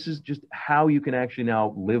 So this is just how you can actually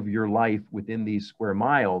now live your life within these square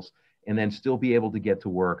miles and then still be able to get to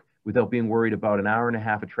work without being worried about an hour and a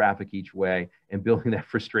half of traffic each way and building that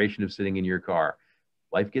frustration of sitting in your car.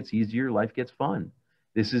 Life gets easier, life gets fun.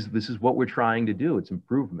 This is what we're trying to do. It's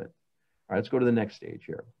improvement. All right, let's go to the next stage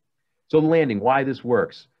here. So the landing, why this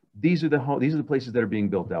works. These are the places that are being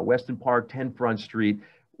built out. Weston Park, 10 Front Street,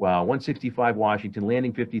 165 Washington,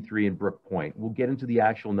 Landing 53, and Brook Point. We'll get into the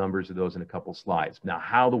actual numbers of those in a couple slides. Now,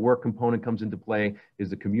 how the work component comes into play is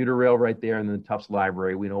the commuter rail right there, and then the Tufts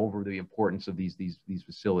Library. We know over the importance of these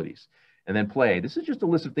facilities. And then play. This is just a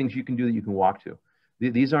list of things you can do that you can walk to.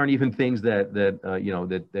 These aren't even things that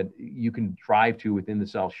you can drive to within the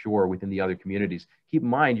South Shore, within the other communities. Keep in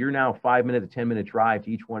mind, you're now a 5-minute to 10-minute drive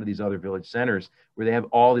to each one of these other village centers where they have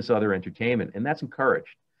all this other entertainment, and that's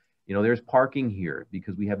encouraged. You know, there's parking here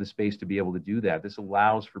because we have the space to be able to do that. This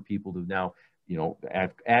allows for people to now, you know,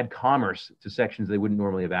 add commerce to sections they wouldn't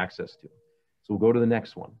normally have access to. So we'll go to the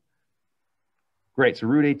next one. Great, so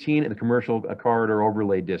Route 18 and the commercial corridor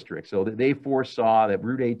overlay district. So they foresaw that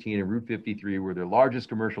Route 18 and Route 53 were their largest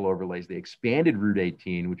commercial overlays. They expanded Route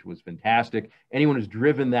 18, which was fantastic. Anyone who's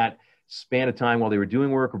driven that span of time while they were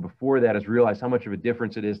doing work or before that has realized how much of a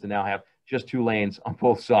difference it is to now have just 2 lanes on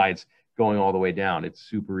both sides going all the way down. It's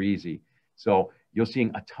super easy. So you're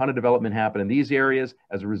seeing a ton of development happen in these areas.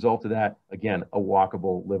 As a result of that, again, a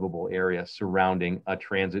walkable, livable area surrounding a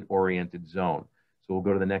transit-oriented zone. So we'll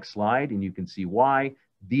go to the next slide and you can see why.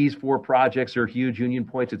 These 4 projects are huge. Union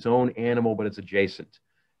Point's its own animal, but it's adjacent.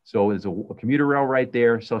 So there's a commuter rail right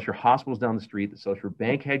there. South Shore Hospital's down the street. The South Shore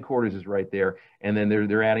Bank headquarters is right there. And then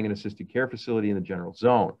they're adding an assisted care facility in the general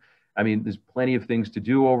zone. I mean, there's plenty of things to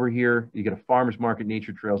do over here. You get a farmer's market,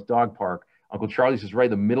 nature trails, dog park. Uncle Charlie's is right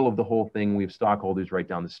in the middle of the whole thing. We have stockholders right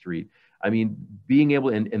down the street. I mean, being able,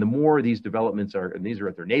 and the more these developments are, and these are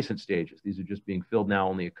at their nascent stages, these are just being filled now,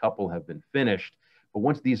 only a couple have been finished. But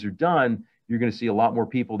once these are done, you're going to see a lot more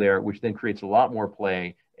people there, which then creates a lot more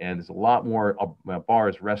play. And there's a lot more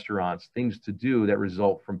bars, restaurants, things to do that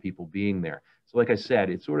result from people being there. So like I said,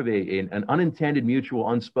 it's sort of an unintended, mutual,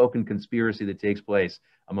 unspoken conspiracy that takes place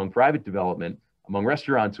among private development, among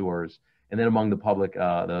restaurateurs, and then among the public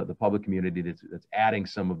community that's adding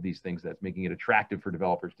some of these things that's making it attractive for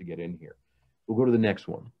developers to get in here. We'll go to the next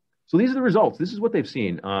one. So these are the results. This is what they've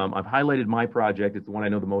seen. I've highlighted my project. It's the one I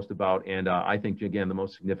know the most about, and I think, again, the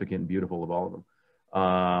most significant and beautiful of all of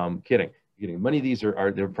them. Kidding. Many of these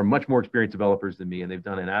they're from much more experienced developers than me, and they've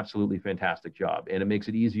done an absolutely fantastic job. And it makes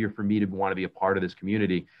it easier for me to want to be a part of this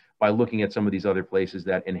community by looking at some of these other places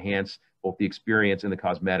that enhance both the experience and the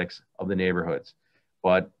cosmetics of the neighborhoods.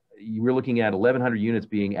 But we're looking at 1,100 units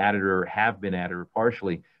being added or have been added or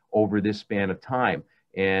partially over this span of time.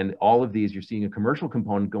 And all of these, you're seeing a commercial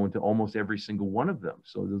component go into almost every single one of them.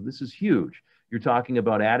 So this is huge. You're talking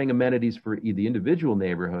about adding amenities for the individual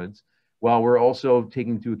neighborhoods, while we're also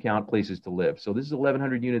taking into account places to live. So this is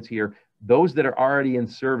 1,100 units here. Those that are already in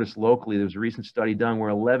service locally, there was a recent study done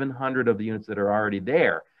where 1,100 of the units that are already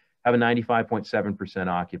there have a 95.7%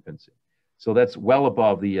 occupancy. So that's well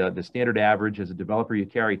above the standard average. As a developer, you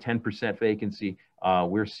carry 10% vacancy.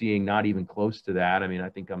 We're seeing not even close to that. I mean, I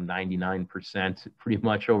think I'm 99% pretty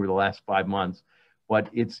much over the last 5 months. But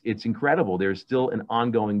it's incredible. There's still an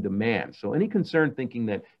ongoing demand. So any concern thinking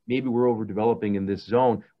that maybe we're overdeveloping in this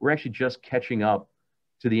zone, we're actually just catching up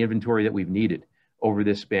to the inventory that we've needed over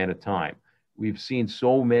this span of time. We've seen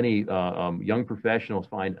so many young professionals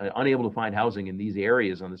unable to find housing in these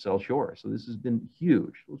areas on the South Shore. So this has been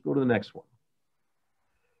huge. Let's go to the next one.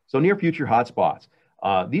 So near future hotspots.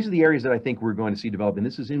 These are the areas that I think we're going to see develop, and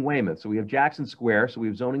this is in Weymouth. So we have Jackson Square, so we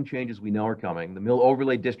have zoning changes we know are coming. The Mill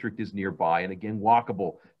Overlay District is nearby, and again,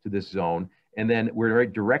 walkable to this zone. And then we're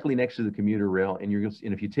right directly next to the commuter rail, and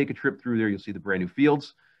if you take a trip through there, you'll see the brand new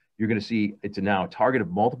fields. You're going to see it's now a target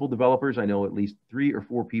of multiple developers. I know at least 3 or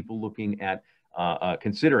 4 people looking at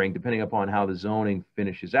considering, depending upon how the zoning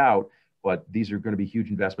finishes out, but these are going to be huge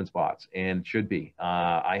investment spots, and should be.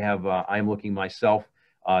 I'm looking myself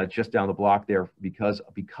just down the block there because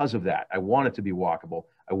of that. I want it to be walkable.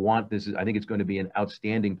 I think it's going to be an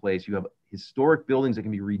outstanding place. You have historic buildings that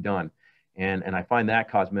can be redone. And I find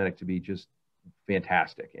that cosmetic to be just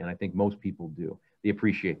fantastic. And I think most people do. They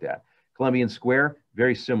appreciate that. Columbian Square,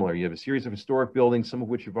 very similar. You have a series of historic buildings, some of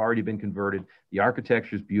which have already been converted. The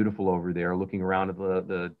architecture is beautiful over there, looking around at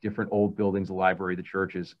the different old buildings, the library, the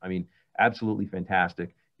churches. I mean, absolutely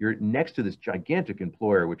fantastic. You're next to this gigantic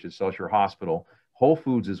employer, which is South Shore Hospital. Whole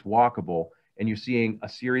Foods is walkable, and you're seeing a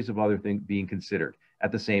series of other things being considered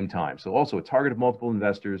at the same time. So also a target of multiple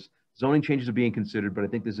investors. Zoning changes are being considered, but I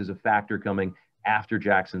think this is a factor coming after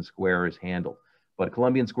Jackson Square is handled. But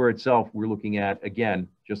Columbian Square itself, we're looking at, again,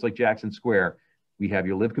 just like Jackson Square, we have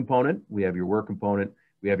your live component, we have your work component,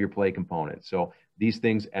 we have your play component. So these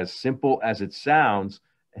things, as simple as it sounds,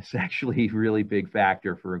 it's actually a really big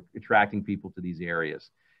factor for attracting people to these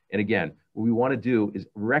areas. And again, what we want to do is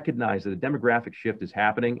recognize that a demographic shift is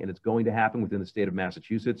happening, and it's going to happen within the state of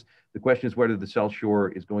Massachusetts. The question is whether the South Shore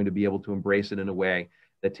is going to be able to embrace it in a way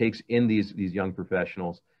that takes in these young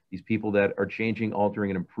professionals, these people that are changing,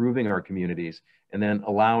 altering, and improving our communities, and then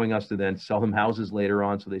allowing us to then sell them houses later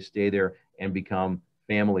on so they stay there and become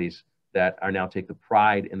families that are now take the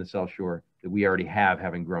pride in the South Shore that we already have,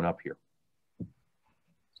 having grown up here.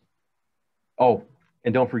 Oh,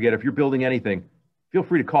 and don't forget, if you're building anything, feel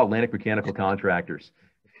free to call Atlantic Mechanical Contractors.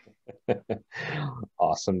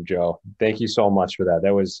 Awesome, Joe. Thank you so much for that.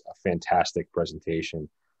 That was a fantastic presentation,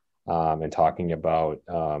 and talking about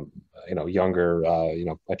younger,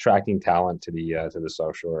 attracting talent to the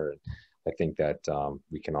South Shore. I think that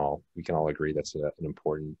we can all agree that's an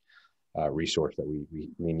important resource that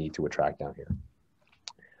we need to attract down here.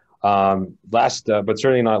 Last but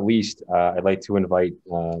certainly not least, I'd like to invite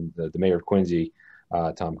the Mayor of Quincy,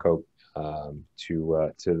 Tom Koch,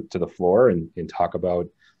 to the floor and talk about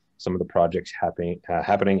some of the projects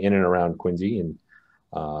happening in and around Quincy. And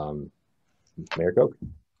Mayor Koch.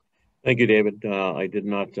 Thank you, David. I did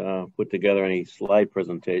not put together any slide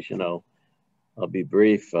presentation. I'll be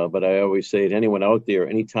brief, but I always say to anyone out there,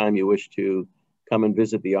 anytime you wish to come and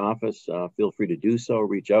visit the office, feel free to do so.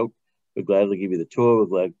 Reach out. We'd gladly give you the tour. We'd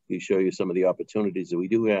gladly show you some of the opportunities that we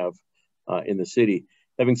do have in the city.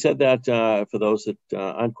 Having said that, for those that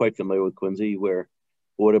aren't quite familiar with Quincy, we're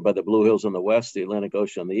bordered by the Blue Hills on the west, the Atlantic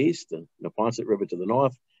Ocean on the east, the Neponset River to the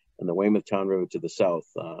north, and the Weymouth Town River to the south.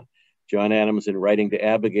 John Adams, in writing to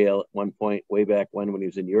Abigail at one point, way back when he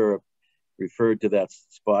was in Europe, referred to that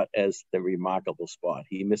spot as the remarkable spot.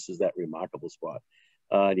 He misses that remarkable spot.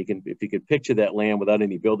 If you could picture that land without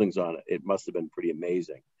any buildings on it, it must have been pretty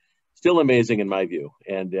amazing. Still amazing in my view.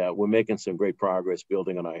 And we're making some great progress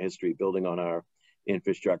building on our history, building on our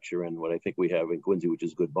infrastructure and what I think we have in Quincy, which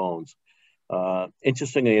is good bones.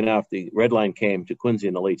 Interestingly enough, the Red Line came to Quincy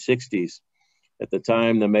in the late 60s. At the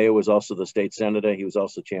time, the mayor was also the state senator. He was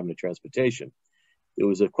also chairman of transportation. There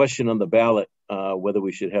was a question on the ballot whether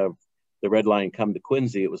we should have the Red Line come to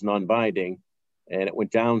Quincy. It was non-binding, and it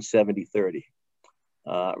went down 70-30.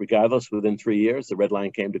 Regardless, within 3 years, the Red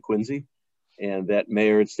Line came to Quincy, and that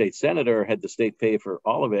mayor and state senator had the state pay for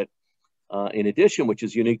all of it. In addition, which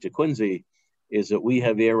is unique to Quincy, is that we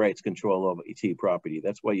have air rights control over T property.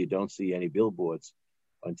 That's why you don't see any billboards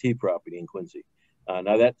on T property in Quincy.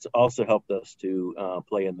 Now that's also helped us to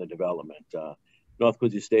play in the development. North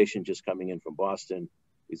Quincy Station, just coming in from Boston,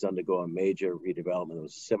 is undergoing major redevelopment. It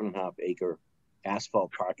was a 7.5 acre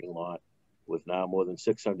asphalt parking lot with now more than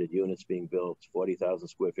 600 units being built, 40,000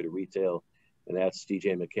 square feet of retail, and that's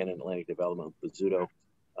DJ McKinnon Atlantic Development with Pizzuto.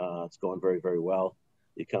 It's going very, very well.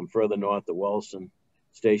 You come further north, the Wallaston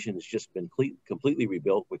Station has just been completely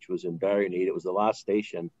rebuilt, which was in dire need. It was the last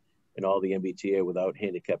station in all the MBTA without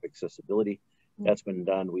handicap accessibility. That's been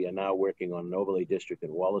done. We are now working on an overlay district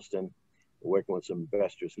in Wollaston. We're working with some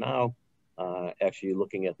investors now, actually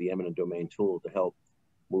looking at the eminent domain tool to help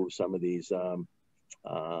move some of these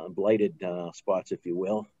blighted spots, if you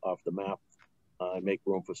will, off the map and make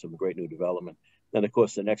room for some great new development. Then, of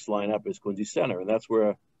course, the next line up is Quincy Center, and that's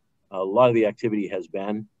where a lot of the activity has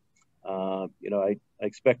been. I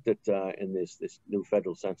expect that in this new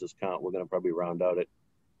federal census count, we're going to probably round out at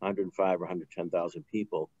 105 or 110,000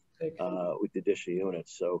 people with the additional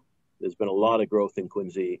units. So there's been a lot of growth in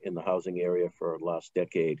Quincy in the housing area for the last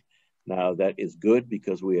decade. Now that is good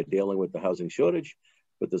because we are dealing with the housing shortage,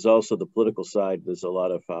 but there's also the political side. There's a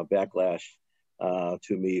lot of backlash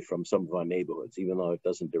to me from some of our neighborhoods, even though it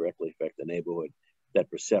doesn't directly affect the neighborhood, that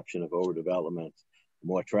perception of overdevelopment,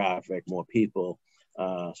 more traffic, more people.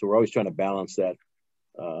 So we're always trying to balance that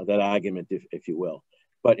argument, if you will.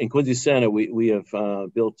 But in Quincy Center, we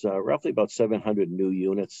have built roughly about 700 new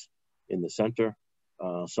units in the center,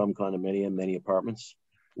 some condominium, many apartments.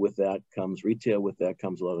 With that comes retail. With that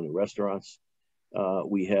comes a lot of new restaurants.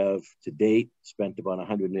 We have to date spent about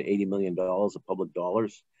 $180 million of public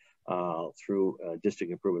dollars through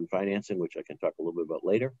district improvement financing, which I can talk a little bit about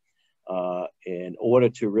later, in order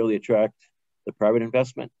to really attract the private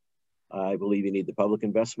investment. I believe you need the public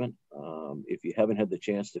investment. If you haven't had the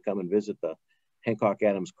chance to come and visit the Hancock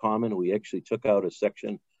Adams Common, we actually took out a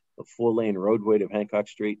section of 4-lane roadway of Hancock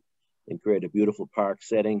Street and created a beautiful park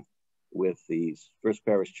setting with the First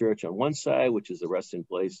Parish Church on one side, which is the resting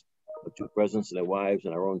place of 2 presidents and their wives,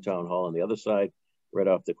 and our own town hall on the other side, right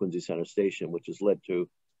off the Quincy Center Station, which has led to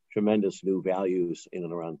tremendous new values in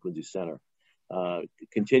and around Quincy Center.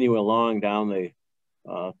 Continuing along down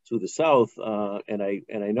to the south, and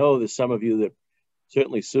I know there's some of you that,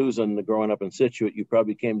 certainly Susan, growing up in Situate, you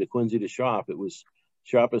probably came to Quincy to shop. It was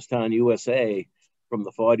Shopperstown, USA, from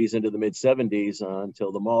the 40s into the mid 70s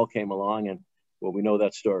until the mall came along, and well, we know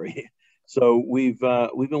that story. So we've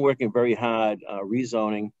been working very hard,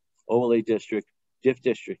 rezoning, overlay district, DIF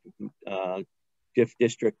district,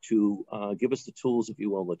 to give us the tools, if you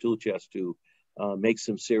will, the tool chest to make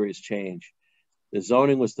some serious change. The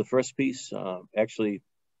zoning was the first piece. Actually,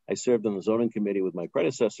 I served on the zoning committee with my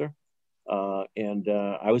predecessor, and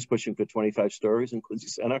I was pushing for 25 stories in Quincy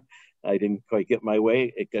Center. I didn't quite get my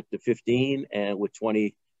way. It got to 15, and with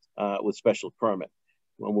 20 with special permit.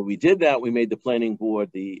 When we did that, we made the planning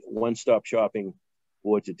board the one-stop shopping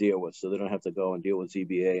board to deal with, so they don't have to go and deal with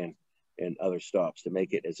ZBA and other stops, to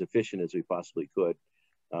make it as efficient as we possibly could.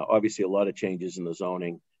 Obviously, a lot of changes in the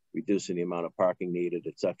zoning, reducing the amount of parking needed,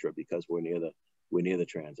 et cetera, because we're near the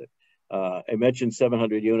transit. I mentioned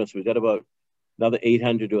 700 units. We've got about another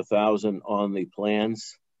 800 to 1,000 on the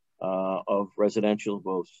plans of residential,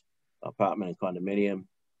 both apartment and condominium,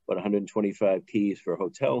 about 125 keys for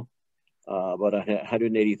hotel, about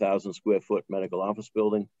 180,000 square foot medical office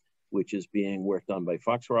building, which is being worked on by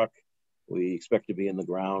Foxrock. We expect to be in the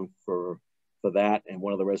ground for that and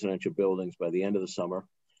one of the residential buildings by the end of the summer.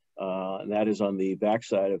 And that is on the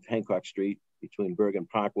backside of Hancock Street between Bergen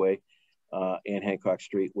Parkway and Hancock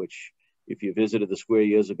Street, which if you visited the square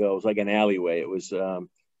years ago, it was like an alleyway. It was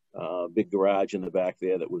a big garage in the back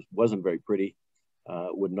there that wasn't very pretty.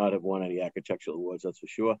 Would not have won any architectural awards, that's for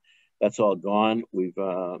sure. That's all gone. We've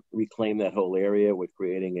reclaimed that whole area. We're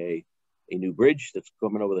creating a new bridge that's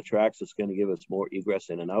coming over the tracks. That's going to give us more egress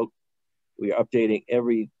in and out. We are updating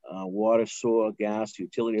every water, sewer, gas,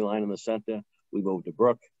 utility line in the center. We moved to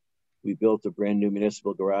Brook. We built a brand new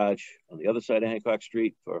municipal garage on the other side of Hancock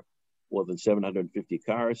Street for more than 750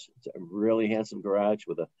 cars. It's a really handsome garage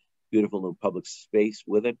with a beautiful new public space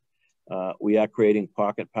with it. We are creating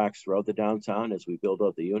pocket parks throughout the downtown as we build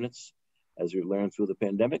out the units. As we learned through the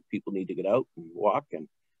pandemic, people need to get out and walk and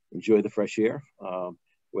enjoy the fresh air,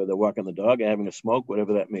 whether they're walking the dog or having a smoke,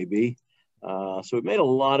 whatever that may be. So we've made a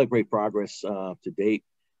lot of great progress to date,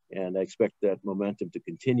 and I expect that momentum to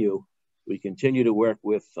continue. We continue to work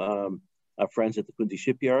with our friends at the Quincy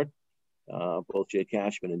Shipyard, both Jay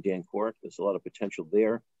Cashman and Dan Cork. There's a lot of potential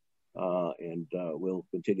there, and we'll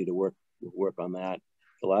continue to work on that.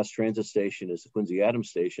 The last transit station is the Quincy Adams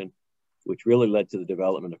Station, which really led to the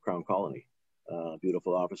development of Crown Colony,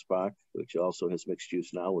 beautiful office park, which also has mixed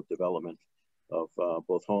use now with development of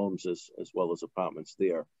both homes as well as apartments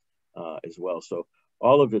there as well. So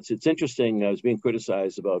all of it's interesting. I was being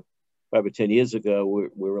criticized about 5 or 10 years ago.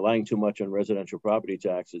 We're relying too much on residential property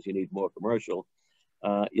taxes. You need more commercial.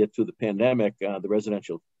 Yet through the pandemic, the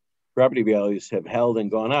residential property values have held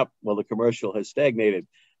and gone up while the commercial has stagnated.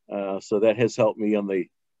 So that has helped me on the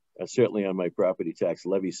certainly on my property tax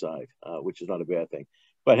levy side, which is not a bad thing.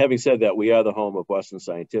 But having said that, we are the home of Boston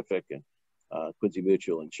Scientific and Quincy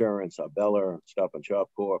Mutual Insurance, Arbella, Stop and Shop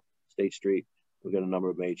Corp, State Street. We've got a number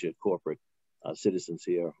of major corporate citizens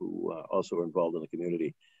here who also are involved in the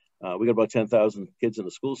community. We got about 10,000 kids in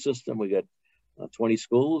the school system. We got 20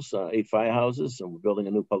 schools, 8 firehouses, and we're building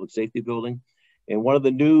a new public safety building. And one of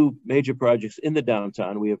the new major projects in the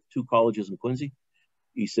downtown, we have 2 colleges in Quincy,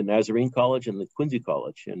 Eastern Nazarene College and the Quincy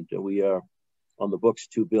College. And we are on the books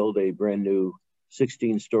to build a brand new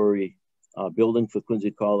 16-story building for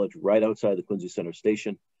Quincy College right outside the Quincy Center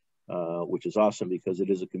Station, which is awesome because it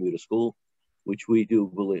is a commuter school, which we do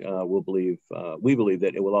believe, we believe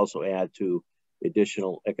that it will also add to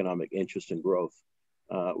additional economic interest and growth.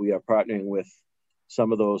 We are partnering with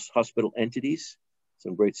some of those hospital entities,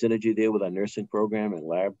 some great synergy there with our nursing program and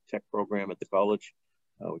lab tech program at the college,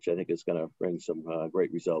 which I think is going to bring some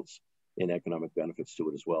great results in economic benefits to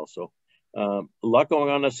it as well. So a lot going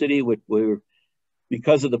on in the city.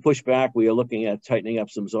 Because of the pushback, we are looking at tightening up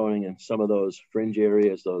some zoning in some of those fringe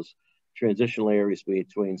areas, those transitional areas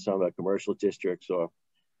between some of our commercial districts, or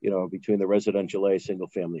between the residential A single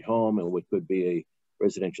family home and what could be a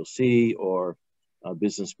residential C or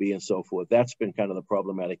business B and so forth. That's been kind of the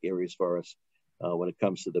problematic areas for us when it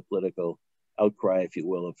comes to the political outcry, if you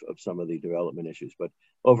will, of some of the development issues. But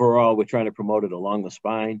overall, we're trying to promote it along the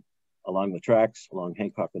spine, along the tracks, along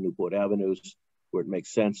Hancock and Newport Avenues, where it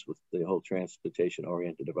makes sense with the whole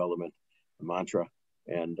transportation-oriented development mantra.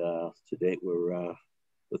 And to date, we're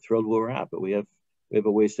thrilled where we're at, but we have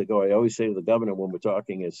a ways to go. I always say to the governor when we're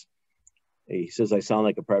talking is, he says I sound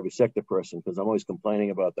like a private sector person because I'm always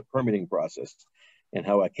complaining about the permitting process and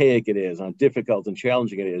how archaic it is, how difficult and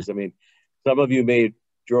challenging it is. I mean, some of you may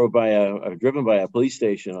driven by a police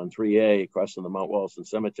station on 3A across from the Mount Wollaston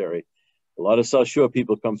Cemetery. A lot of South Shore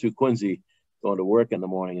people come through Quincy going to work in the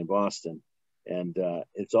morning in Boston. And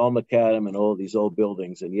it's all macadam and all of these old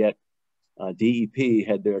buildings. And yet DEP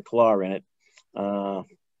had their claw in it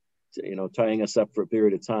tying us up for a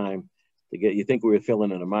period of time to get, you think we were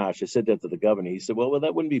filling in a marsh. I said that to the governor. He said, well,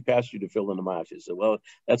 that wouldn't be past you to fill in the marsh. I said, well,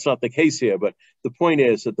 that's not the case here. But the point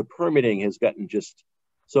is that the permitting has gotten just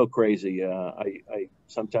so crazy. I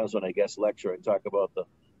sometimes when I guest lecture, I talk about the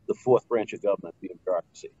fourth branch of government, being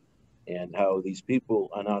bureaucracy, and how these people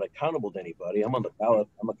are not accountable to anybody. I'm on the ballot.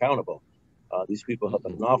 I'm accountable. These people have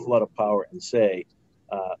an awful lot of power and say,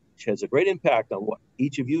 which has a great impact on what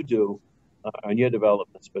each of you do on your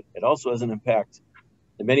developments, but it also has an impact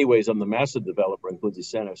in many ways. I'm the massive developer in Quincy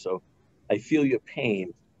Center, so I feel your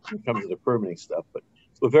pain when it comes to the permitting stuff. But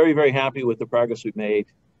we're very, very happy with the progress we've made.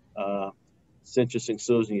 It's interesting,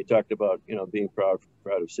 Susan, you talked about being proud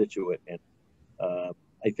of Situate, and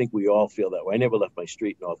I think we all feel that way. I never left my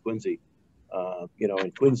street in North Quincy.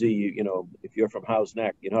 In Quincy, if you're from Howes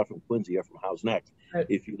Neck, you're not from Quincy, you're from Howes Neck. Right.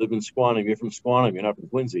 If you live in Squantum, you're from Squantum, you're not from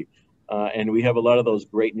Quincy. And we have a lot of those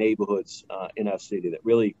great neighborhoods in our city that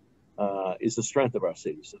really is the strength of our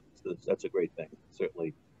city. So that's a great thing.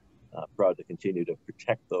 Certainly proud to continue to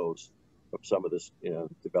protect those from some of this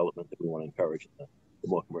development that we want to encourage in the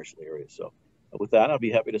more commercial areas. So with that, I'll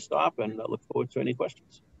be happy to stop and look forward to any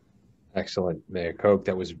questions. Excellent, Mayor Koch.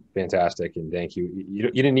 That was fantastic, and thank you. You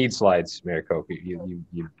didn't need slides, Mayor Koch. You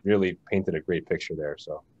really painted a great picture there,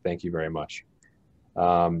 so thank you very much.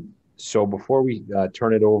 So before we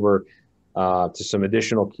turn it over to some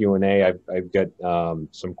additional Q&A, I've got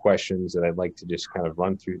some questions that I'd like to just kind of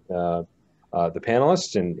run through the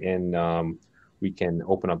panelists, and we can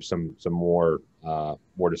open up some more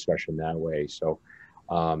discussion that way. So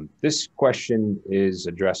this question is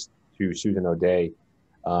addressed to Susan O'Day.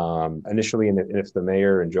 Initially, and if the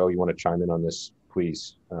mayor and Joe, you want to chime in on this,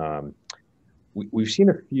 please. We've seen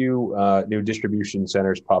a few new distribution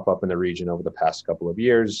centers pop up in the region over the past couple of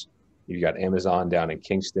years. You've got Amazon down in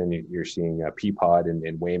Kingston. You're seeing Peapod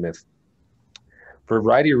in Weymouth. For a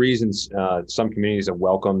variety of reasons, some communities have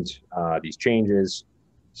welcomed these changes.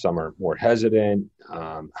 Some are more hesitant.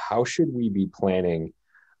 How should we be planning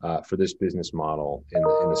for this business model in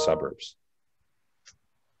the suburbs?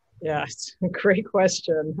 Yeah, it's a great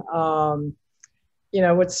question.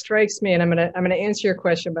 What strikes me, and I'm gonna answer your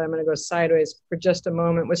question, but I'm gonna go sideways for just a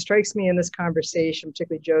moment. What strikes me in this conversation,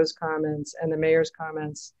 particularly Joe's comments and the mayor's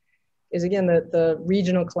comments, is again the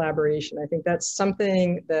regional collaboration. I think that's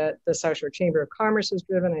something that the South Shore Chamber of Commerce has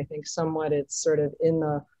driven. I think somewhat it's sort of in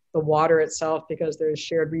the water itself, because there's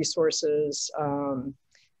shared resources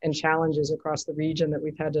and challenges across the region that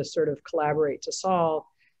we've had to sort of collaborate to solve.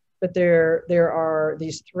 But there are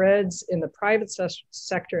these threads in the private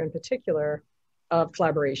sector in particular of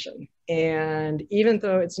collaboration. And even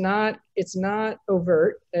though it's not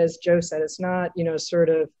overt, as Joe said, it's not,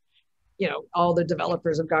 all the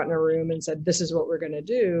developers have gotten a room and said, this is what we're going to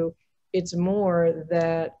do. It's more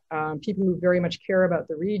that people who very much care about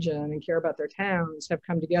the region and care about their towns have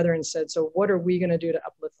come together and said, so what are we going to do to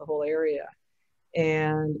uplift the whole area?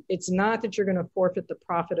 And it's not that you're going to forfeit the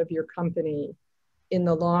profit of your company in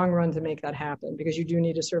the long run to make that happen, because you do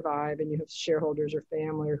need to survive and you have shareholders or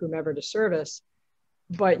family or whomever to service,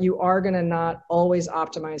 but you are going to not always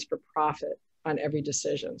optimize for profit on every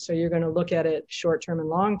decision. So you're going to look at it short-term and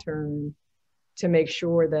long-term to make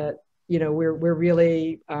sure that, we're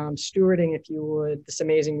really stewarding, if you would, this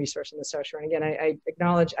amazing resource in the South Shore. And again, I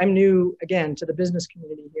acknowledge I'm new, again, to the business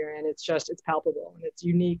community here, and it's palpable and it's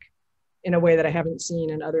unique in a way that I haven't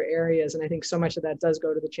seen in other areas. And I think so much of that does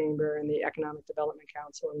go to the Chamber and the Economic Development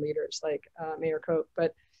Council and leaders like Mayor Koch.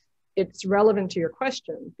 But it's relevant to your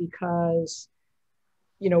question because,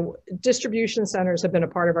 distribution centers have been a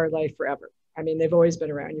part of our life forever. I mean, they've always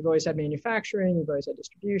been around. You've always had manufacturing, you've always had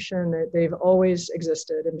distribution. They've always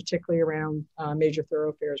existed, and particularly around major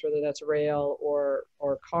thoroughfares, whether that's rail or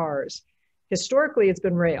cars. Historically, it's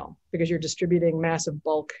been rail because you're distributing massive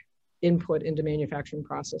bulk input into manufacturing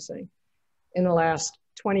processing. In the last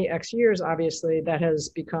 20x years, obviously,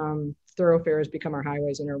 thoroughfares become our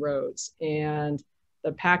highways and our roads. And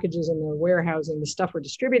the packages and the warehousing, the stuff we're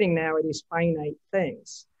distributing now are these finite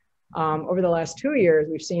things. Over the last 2 years,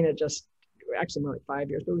 we've seen it actually more like 5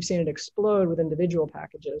 years, but we've seen it explode with individual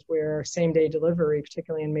packages where same-day delivery,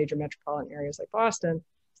 particularly in major metropolitan areas like Boston,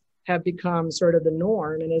 have become sort of the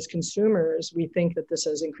norm. And as consumers, we think that this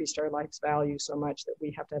has increased our life's value so much that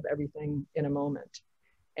we have to have everything in a moment.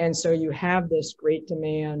 And so you have this great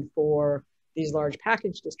demand for these large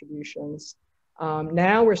package distributions.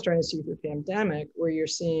 Now we're starting to see through the pandemic where you're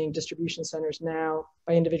seeing distribution centers now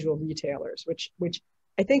by individual retailers, which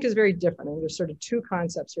I think is very different. And there's sort of two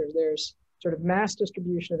concepts here. There's sort of mass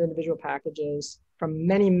distribution of individual packages from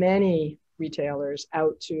many, many retailers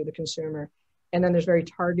out to the consumer. And then there's very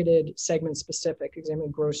targeted segment specific, example,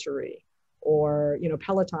 grocery or, you know,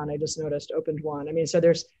 Peloton, I just noticed opened one. I mean, so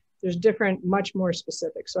there's different, much more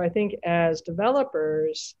specific. So I think as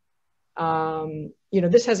developers, you know,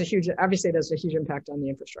 this has a huge, obviously it has a huge impact on the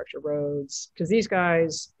infrastructure, roads, because these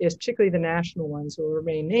guys, particularly the national ones who will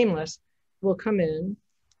remain nameless, will come in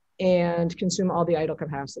and consume all the idle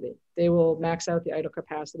capacity. They will max out the idle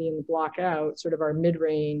capacity and block out sort of our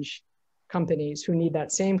mid-range companies who need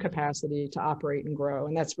that same capacity to operate and grow.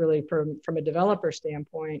 And that's really from a developer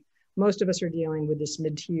standpoint, most of us are dealing with this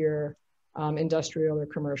mid-tier industrial or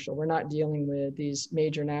commercial. We're not dealing with these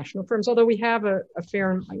major national firms, although we have a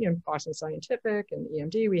fair, you know, Boston Scientific and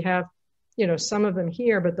EMD, we have, you know, some of them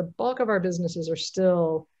here, but the bulk of our businesses are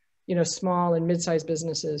still, you know, small and mid-sized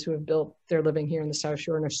businesses who have built their living here in the South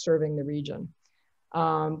Shore and are serving the region.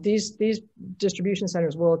 These distribution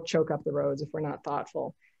centers will choke up the roads if we're not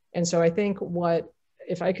thoughtful. And so I think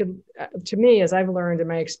if I could, to me, as I've learned in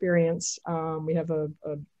my experience, we have a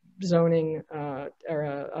zoning or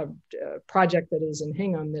a project that is in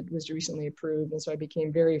Hingham that was recently approved. And so I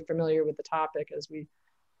became very familiar with the topic as we,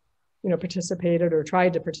 you know, participated or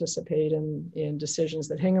tried to participate in decisions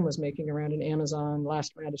that Hingham was making around an Amazon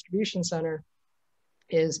last mile distribution center,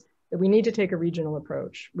 is that we need to take a regional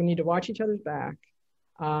approach. We need to watch each other's back.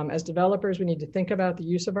 As developers, we need to think about the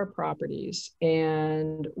use of our properties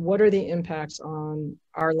and what are the impacts on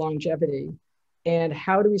our longevity, and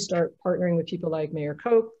how do we start partnering with people like Mayor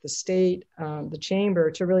Koch, the state, the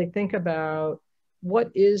chamber, to really think about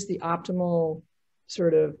what is the optimal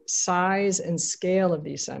sort of size and scale of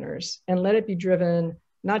these centers, and let it be driven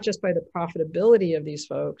not just by the profitability of these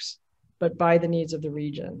folks, but by the needs of the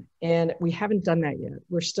region. And we haven't done that yet.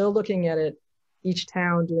 We're still looking at it, each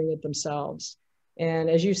town doing it themselves. And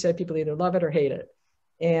as you said, people either love it or hate it.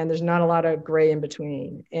 And there's not a lot of gray in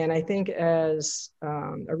between. And I think as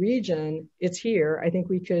a region, it's here. I think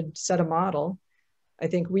we could set a model. I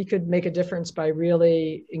think we could make a difference by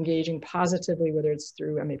really engaging positively, whether it's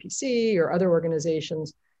through MAPC or other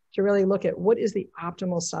organizations, to really look at what is the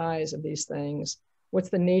optimal size of these things, what's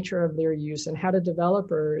the nature of their use, and how do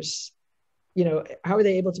developers, you know, how are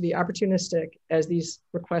they able to be opportunistic as these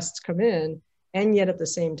requests come in, and yet at the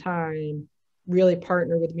same time, really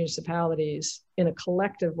partner with municipalities in a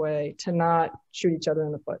collective way to not shoot each other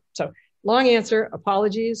in the foot. So long answer,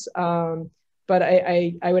 apologies. But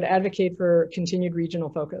I would advocate for continued regional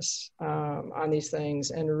focus on these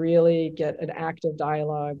things, and really get an active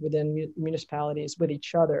dialogue within municipalities with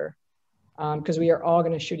each other, because we are all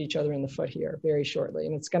going to shoot each other in the foot here very shortly.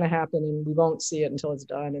 And it's going to happen, and we won't see it until it's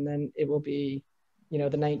done. And then it will be, you know,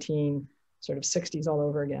 the 1960s all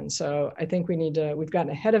over again. So I think we've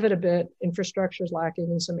gotten ahead of it a bit. Infrastructure is lacking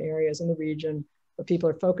in some areas in the region, but people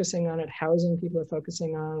are focusing on it. Housing, people are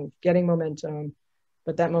focusing on getting momentum,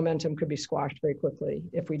 but that momentum could be squashed very quickly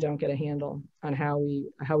if we don't get a handle on how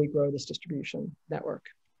we grow this distribution network.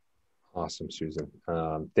 Awesome, Susan.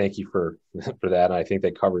 Thank you for that. And I think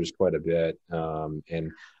that covers quite a bit.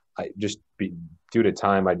 And due to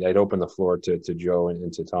time, I'd open the floor to Joe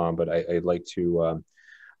and to Tom, but I'd like to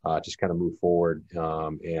just kind of move forward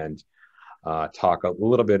and talk a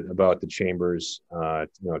little bit about the Chamber's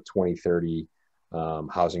 2030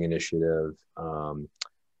 housing initiative.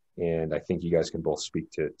 And I think you guys can both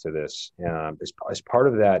speak to this. As part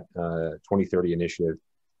of that 2030 initiative,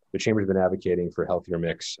 the Chamber's been advocating for a healthier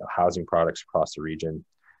mix of housing products across the region.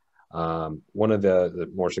 One of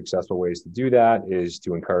the more successful ways to do that is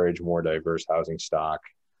to encourage more diverse housing stock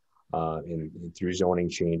through zoning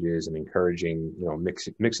changes and encouraging,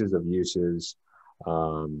 mixes of uses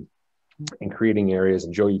and creating areas.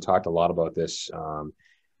 And Joe, you talked a lot about this,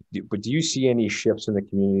 but do you see any shifts in the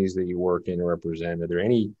communities that you work in or represent? Are there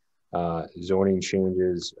any zoning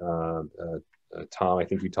changes? Tom, I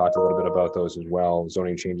think you talked a little bit about those as well,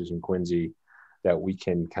 zoning changes in Quincy that we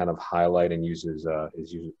can kind of highlight and use as a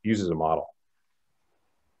model.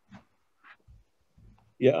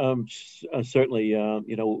 Yeah, certainly.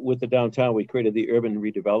 With the downtown, we created the Urban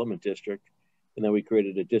Redevelopment District, and then we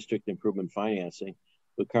created a District Improvement Financing.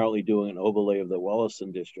 We're currently doing an overlay of the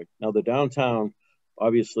Wollaston District. Now, the downtown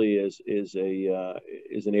obviously is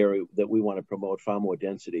an area that we want to promote far more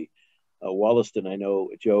density. Wollaston, I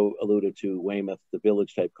know Joe alluded to Weymouth, the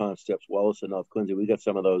village type concepts. Wollaston, North Quincy, we got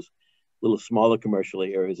some of those little smaller commercial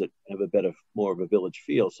areas that have more of a village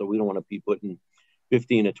feel. So we don't want to be putting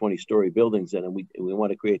 15 to 20 story buildings in, and we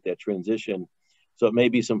want to create that transition. So it may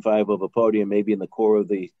be some 5 over podium, maybe in the core of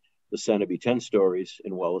the center be 10 stories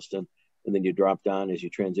in Wollaston, and then you drop down as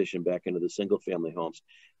you transition back into the single family homes.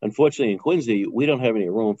 Unfortunately, in Quincy, we don't have any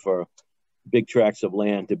room for big tracts of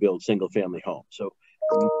land to build single family homes. So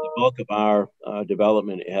the bulk of our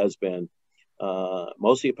development has been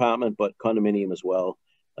mostly apartment, but condominium as well.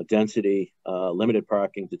 density, limited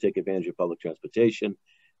parking to take advantage of public transportation.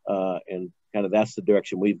 And kind of that's the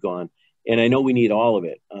direction we've gone. And I know we need all of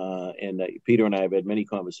it. And Peter and I have had many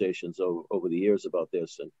conversations over the years about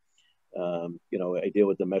this. And, you know, I deal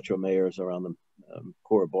with the metro mayors around the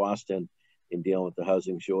core of Boston and dealing with the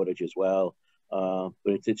housing shortage as well. But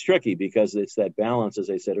it's tricky because it's that balance, as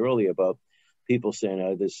I said earlier, about people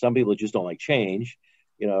saying there's some people just don't like change.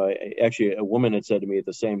 You know, actually, a woman had said to me at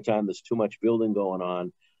the same time, there's too much building going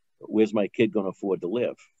on. Where's my kid going to afford to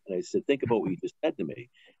live? And I said, think about what you just said to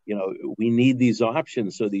me. You know, we need these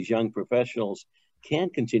options so these young professionals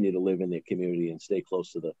can continue to live in their community and stay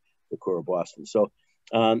close to the core of Boston. So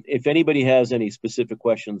if anybody has any specific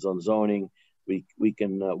questions on zoning, we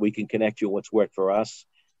can connect you on what's worked for us.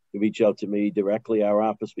 You reach out to me directly, our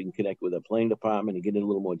office. We can connect with the planning department and get in a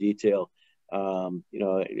little more detail. You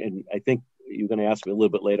know, and I think you're going to ask me a little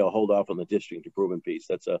bit later. I'll hold off on the district improvement piece.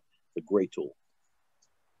 That's a great tool.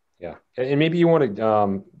 Yeah, and maybe you want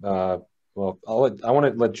to. Well, I want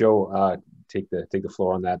to let Joe take the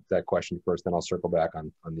floor on that question first. Then I'll circle back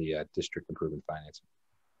on the district improvement financing.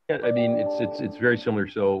 Yeah, I mean it's very similar.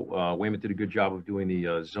 So Weymouth did a good job of doing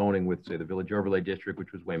the zoning with, say, the Village Overlay District,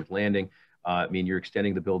 which was Weymouth Landing. I mean, you're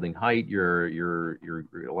extending the building height. You're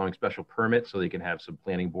allowing special permits so they can have some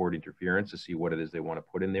planning board interference to see what it is they want to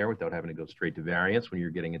put in there without having to go straight to variance when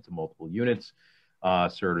you're getting into multiple units.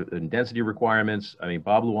 Sort of density requirements. I mean,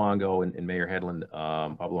 Bob Luongo and Mayor Hedlund,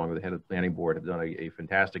 Bob Luongo, the head of the planning board, have done a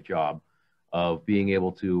fantastic job of being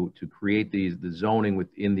able to create the zoning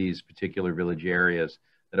within these particular village areas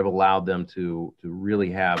that have allowed them to really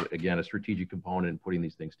have, again, a strategic component in putting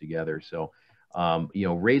these things together. So, you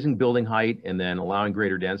know, raising building height and then allowing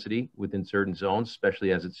greater density within certain zones,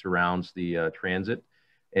 especially as it surrounds the transit.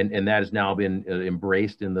 And that has now been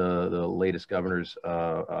embraced in the latest governor's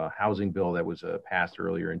housing bill that was passed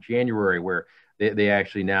earlier in January, where they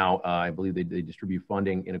actually now, I believe they distribute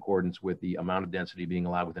funding in accordance with the amount of density being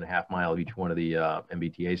allowed within a half mile of each one of the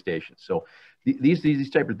MBTA stations. So these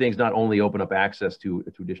type of things not only open up access to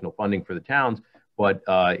additional funding for the towns, but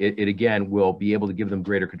it again will be able to give them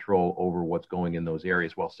greater control over what's going in those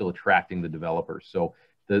areas while still attracting the developers. So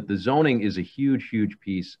the zoning is a huge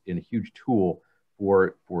piece and a huge tool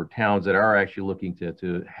for towns that are actually looking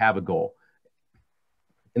to have a goal.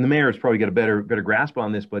 And the mayor's probably got a better grasp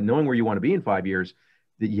on this, but knowing where you want to be in 5 years,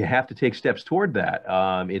 that you have to take steps toward that.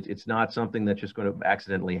 It's not something that's just going to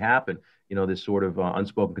accidentally happen. You know, this sort of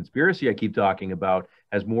unspoken conspiracy I keep talking about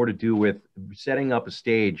has more to do with setting up a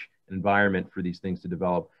stage environment for these things to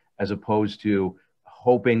develop, as opposed to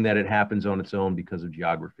hoping that it happens on its own because of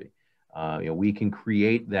geography. You know, we can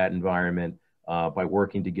create that environment by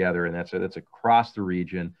working together, and that's across the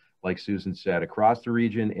region, like Susan said, across the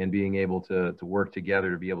region, and being able to work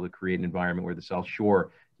together to be able to create an environment where the South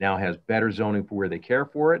Shore now has better zoning for where they care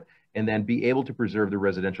for it, and then be able to preserve the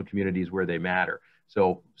residential communities where they matter.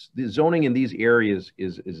 So the zoning in these areas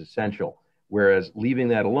is essential, whereas leaving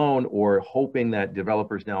that alone or hoping that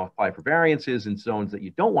developers now apply for variances in zones that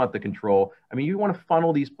you don't want the control. I mean, you want to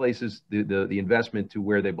funnel these places, the investment, to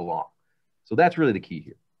where they belong. So that's really the key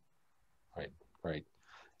here. Right.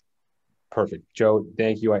 Perfect. Joe,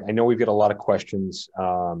 thank you. I know we've got a lot of questions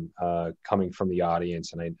coming from the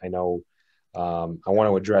audience, and I know I want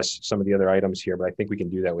to address some of the other items here, but I think we can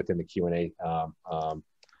do that within the Q&A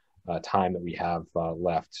time that we have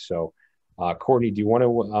left. So, Courtney, do you want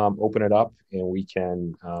to open it up and we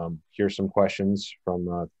can hear some questions from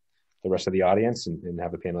the rest of the audience and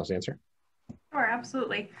have the panelists answer? Sure,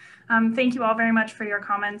 absolutely. Thank you all very much for your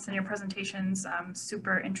comments and your presentations.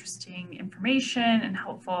 Super interesting information and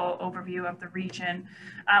helpful overview of the region.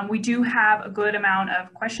 We do have a good amount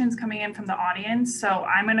of questions coming in from the audience, so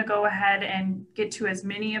I'm going to go ahead and get to as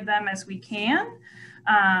many of them as we can.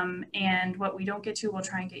 And what we don't get to, we'll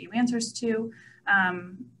try and get you answers to.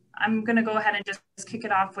 I'm going to go ahead and just kick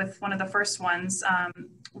it off with one of the first ones.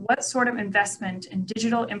 What sort of investment in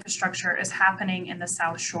digital infrastructure is happening in the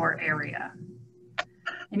South Shore area?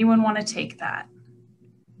 Anyone want to take that?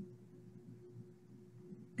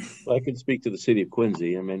 Well, I can speak to the city of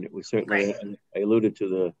Quincy. I mean, we certainly, I alluded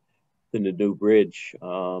to the new bridge.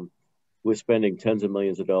 We're spending tens of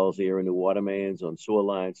millions of dollars a year in new water mains, on sewer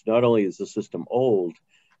lines. Not only is the system old,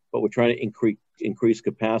 but we're trying to increase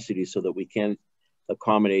capacity so that we can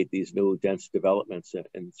accommodate these new dense developments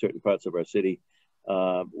in certain parts of our city.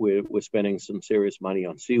 We're spending some serious money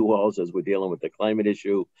on seawalls as we're dealing with the climate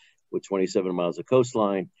issue with 27 miles of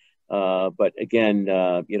coastline. But again,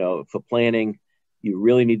 you know, for planning, you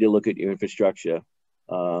really need to look at your infrastructure,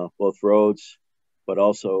 both roads, but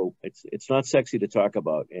also it's not sexy to talk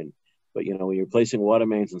about. But you know, when you're replacing water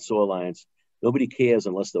mains and sewer lines, nobody cares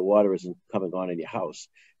unless the water isn't coming on in your house.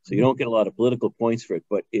 So you don't get a lot of political points for it,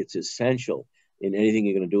 but it's essential in anything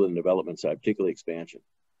you're going to do in the development side, particularly expansion.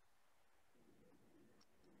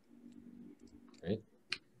 Great.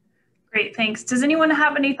 Great, thanks. Does anyone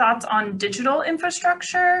have any thoughts on digital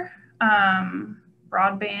infrastructure?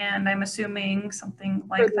 Broadband, I'm assuming, something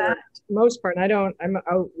like that? For the most part, and I'm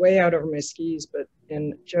way out over my skis,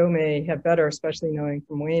 and Joe may have better, especially knowing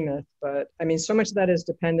from Weymouth, but I mean, so much of that is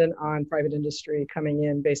dependent on private industry coming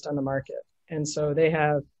in based on the market. And so they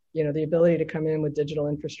have, the ability to come in with digital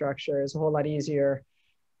infrastructure is a whole lot easier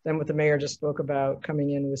than what the mayor just spoke about,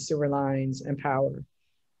 coming in with sewer lines and power.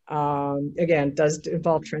 Again, does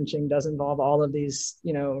involve trenching, does involve all of these,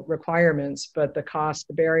 requirements, but the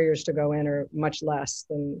barriers to go in are much less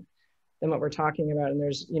than what we're talking about. And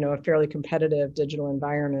there's, a fairly competitive digital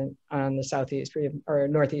environment on the southeast, or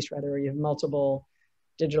northeast rather, where you have multiple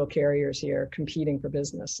digital carriers here competing for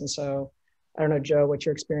business. And so, I don't know, Joe, what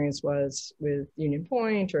your experience was with Union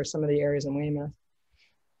Point or some of the areas in Weymouth.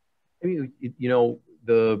 I mean,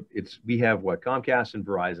 we have Comcast and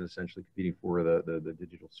Verizon essentially competing for the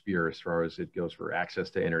digital sphere as far as it goes for access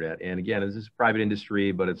to internet. And again, this is private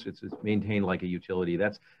industry, but it's maintained like a utility.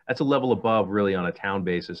 That's a level above really on a town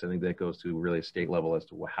basis. I think that goes to really a state level as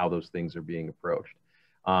to how those things are being approached.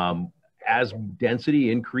 As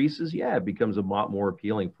density increases, it becomes a lot more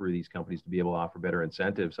appealing for these companies to be able to offer better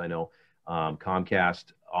incentives. I know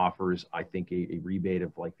Comcast offers, I think, a rebate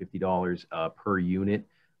of like $50 per unit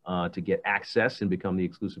to get access and become the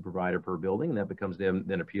exclusive provider per building, and that becomes then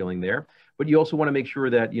appealing there. But you also want to make sure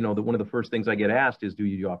that, that one of the first things I get asked is, do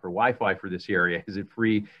you offer Wi-Fi for this area? Is it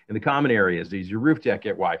free in the common areas? Does your roof deck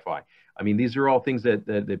get Wi-Fi? I mean, these are all things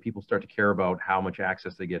that people start to care about, how much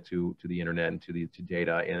access they get to the internet and to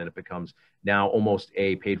data, and then it becomes now almost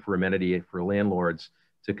a paid-for amenity for landlords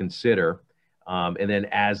to consider. And then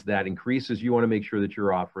as that increases, you want to make sure that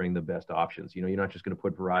you're offering the best options. You're not just going to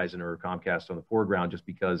put Verizon or Comcast on the foreground just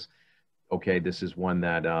because, okay, this is one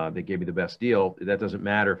that they gave me the best deal. That doesn't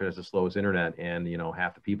matter if it has the slowest internet and,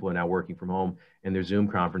 half the people are now working from home and their Zoom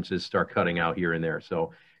conferences start cutting out here and there.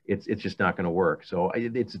 So it's just not going to work. So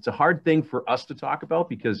it's a hard thing for us to talk about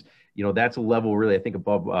because, that's a level really, I think,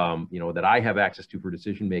 above, that I have access to for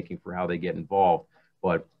decision-making for how they get involved.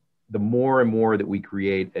 But the more and more that we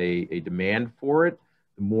create a demand for it,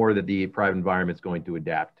 the more that the private environment is going to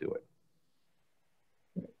adapt to it.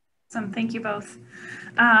 Awesome, thank you both.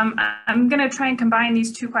 I'm going to try and combine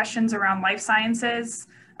these two questions around life sciences.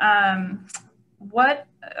 Okay,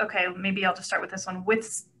 maybe I'll just start with this one.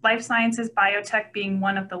 With life sciences, biotech being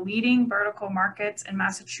one of the leading vertical markets in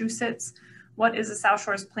Massachusetts, what is the South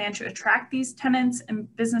Shore's plan to attract these tenants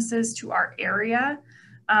and businesses to our area?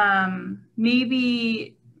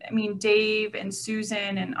 Dave and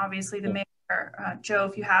Susan, and obviously the mayor, Joe,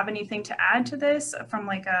 if you have anything to add to this from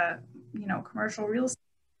like a, commercial real estate.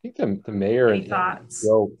 I think the mayor and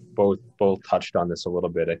Joe both touched on this a little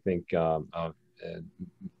bit. I think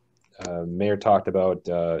mayor talked about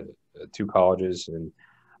 2 colleges in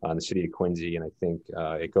the city of Quincy, and I think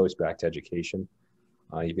it goes back to education.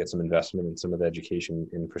 You get some investment in some of the education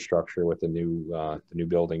infrastructure with the new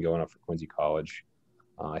building going up for Quincy College.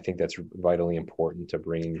 I think that's vitally important to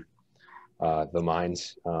bring the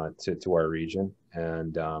minds to our region.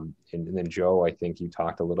 And then Joe, I think you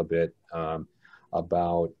talked a little bit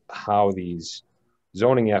about how these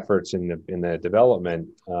zoning efforts in the development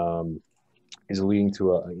is leading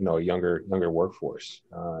to a younger workforce,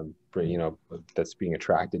 that's being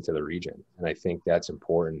attracted to the region. And I think that's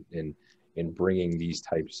important in bringing these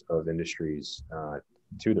types of industries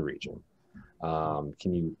to the region.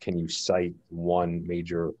 Can you cite one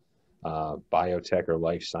major biotech or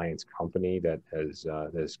life science company that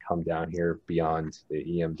has come down here beyond the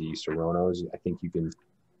EMD Seronos? I think you can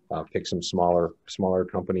pick some smaller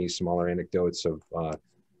companies, smaller anecdotes of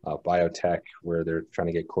biotech where they're trying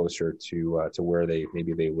to get closer to where they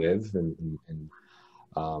live,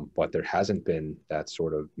 but there hasn't been that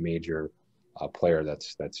sort of major player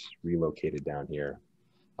that's relocated down here.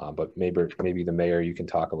 But maybe the mayor, you can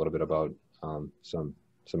talk a little bit about some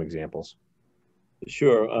examples.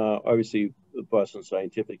 Sure. Obviously, Boston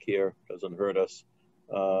Scientific here doesn't hurt us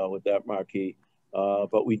with that marquee.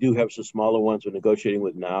 But we do have some smaller ones we're negotiating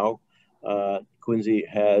with now. Quincy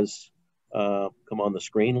has come on the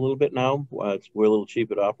screen a little bit now. We're a little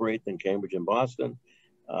cheaper to operate than Cambridge and Boston.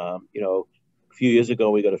 A few years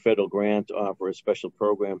ago, we got a federal grant to offer a special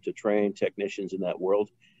program to train technicians in that world.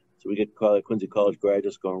 So we get Quincy College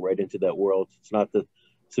graduates going right into that world. It's not the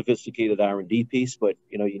sophisticated R&D piece, but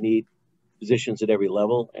you need positions at every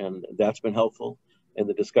level, and that's been helpful. And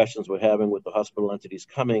the discussions we're having with the hospital entities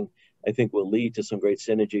coming, I think, will lead to some great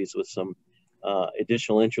synergies with some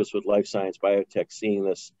additional interest with life science biotech, seeing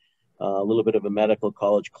this a little bit of a medical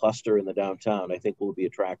college cluster in the downtown, I think will be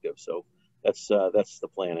attractive. So that's the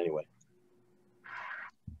plan anyway.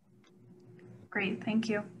 Great, thank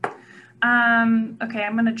you. Okay, I'm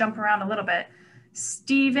going to jump around a little bit.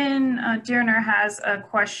 Stephen Dearner has a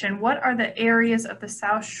question. What are the areas of the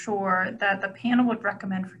South Shore that the panel would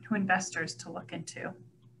recommend to investors to look into?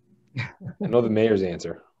 I know the mayor's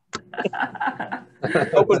answer.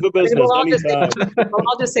 Open for business anytime.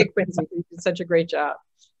 I'll just say Quincy, you did such a great job.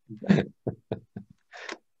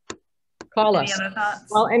 Call us. Any other thoughts?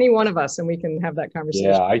 Well, any one of us, and we can have that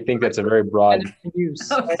conversation. Yeah, I think that's a very broad use.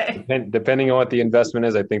 Okay. Depending on what the investment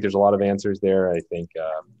is, I think there's a lot of answers there. I think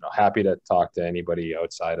happy to talk to anybody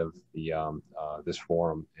outside of the this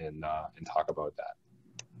forum and talk about that.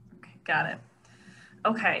 Okay, got it.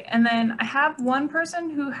 Okay, and then I have one person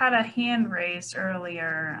who had a hand raised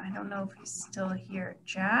earlier. I don't know if he's still here.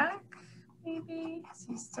 Jack, maybe? Is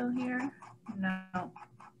he still here? No.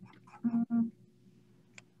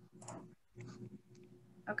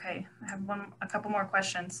 Okay, I have a couple more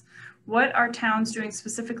questions. What are towns doing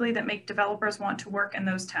specifically that make developers want to work in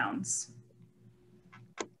those towns?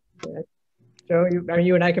 Joe,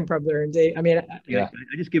 you and I can probably, Dave. I mean, Yeah,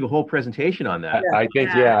 I just give a whole prepresentation on that. I think,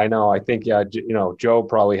 yeah, I know. I think, Joe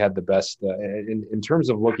probably had the best in terms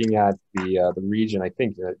of looking at the region. I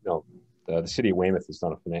think the city of Weymouth has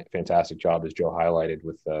done a fantastic job, as Joe highlighted,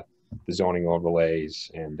 with the zoning overlays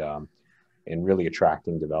and really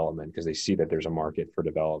attracting development, because they see that there's a market for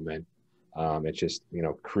development. It's just,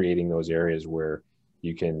 creating those areas where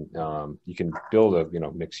you can build a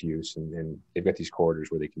mixed use, and they've got these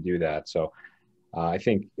corridors where they can do that. So I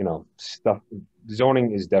think,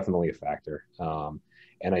 zoning is definitely a factor.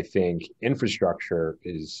 And I think infrastructure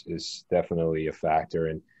is definitely a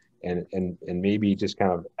factor. And maybe just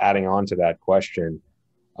kind of adding on to that question,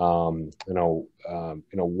 water,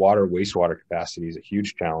 wastewater capacity is a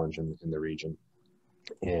huge challenge in the region,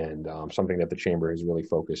 and something that the chamber has really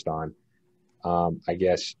focused on. I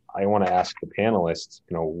guess I want to ask the panelists,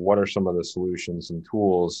 what are some of the solutions and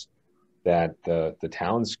tools that the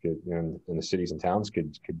towns could, and the cities and towns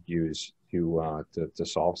could use to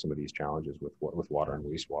solve some of these challenges with water and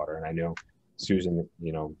wastewater. And I know, Susan,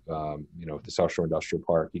 the South Shore Industrial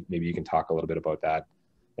Park, maybe you can talk a little bit about that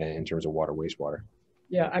in terms of water, wastewater.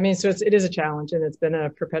 Yeah, I mean, so it is a challenge, and it's been a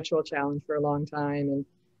perpetual challenge for a long time. And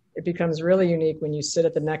it becomes really unique when you sit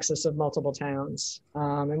at the nexus of multiple towns.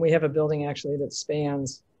 And we have a building actually that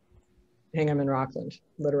spans Hingham and Rockland,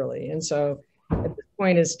 literally. And so at this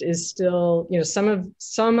point is still,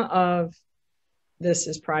 some of this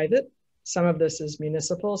is private, some of this is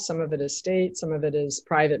municipal, some of it is state, some of it is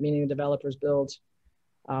private, meaning the developers build,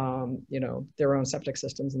 their own septic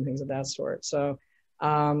systems and things of that sort. So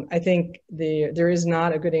I think there is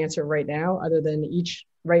not a good answer right now, other than each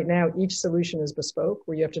solution is bespoke,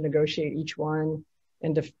 where you have to negotiate each one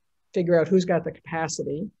and to figure out who's got the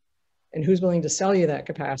capacity and who's willing to sell you that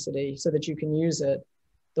capacity so that you can use it.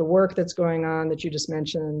 The work that's going on that you just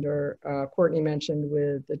mentioned, or Courtney mentioned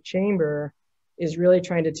with the chamber, is really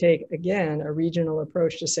trying to take, again, a regional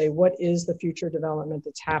approach to say, what is the future development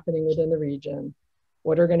that's happening within the region?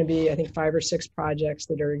 What are going to be, I think, 5 or 6 projects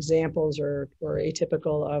that are examples or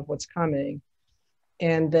atypical of what's coming?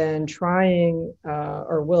 And then trying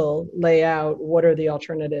or will lay out what are the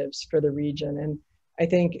alternatives for the region. And I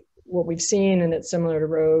think what we've seen, and it's similar to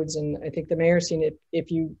roads, and I think the mayor's seen it,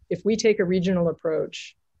 if we take a regional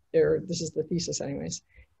approach, or this is the thesis anyways,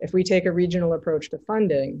 if we take a regional approach to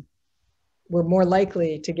funding, we're more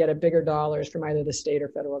likely to get a bigger dollars from either the state or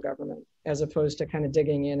federal government, as opposed to kind of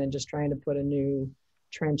digging in and just trying to put a new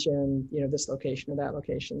trench in, this location or that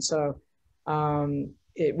location. So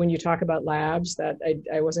when you talk about labs, that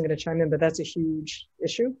I wasn't going to chime in, but that's a huge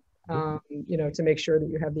issue, to make sure that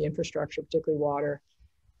you have the infrastructure, particularly water,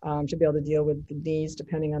 to be able to deal with the needs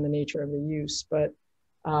depending on the nature of the use. But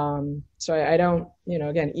so I don't,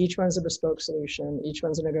 again, each one's a bespoke solution, each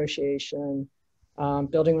one's a negotiation,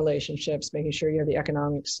 building relationships, making sure you have the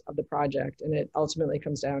economics of the project. And it ultimately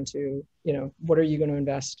comes down to, what are you going to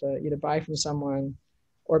invest to either buy from someone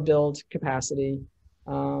or build capacity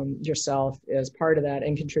yourself as part of that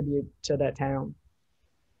and contribute to that town.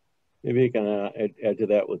 Maybe you can add to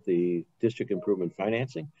that with the district improvement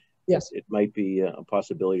financing. Yes. It might be a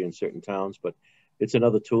possibility in certain towns, but it's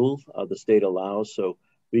another tool the state allows. So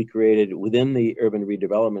we created, within the urban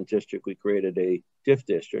redevelopment district, we created a DIF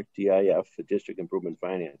district, DIF, for district improvement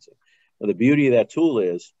financing. Now, the beauty of that tool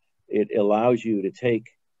is it allows you to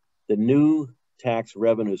take the new tax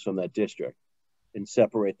revenues from that district and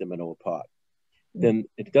separate them into a pot. Then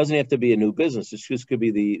it doesn't have to be a new business. It just could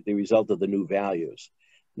be the result of the new values.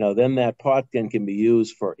 Now, then that pot then can be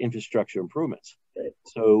used for infrastructure improvements. Right.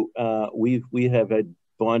 So we have had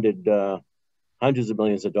bonded hundreds of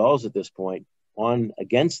millions of dollars at this point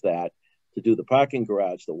against that to do the parking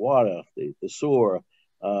garage, the water, the sewer.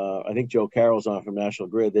 I think Joe Carroll's on from National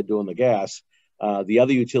Grid. They're doing the gas. The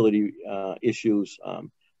other utility issues,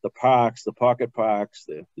 the parks, the pocket parks,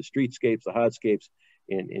 the streetscapes, the hardscapes.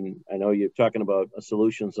 And I know you're talking about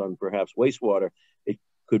solutions on perhaps wastewater. It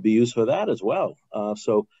could be used for that as well.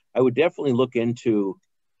 So I would definitely look into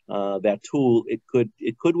that tool. It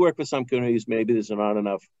could work for some communities. Maybe there's not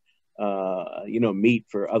enough meat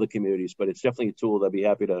for other communities, but it's definitely a tool that I'd be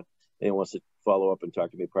happy to, anyone wants to follow up and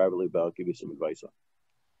talk to me privately about, give you some advice on.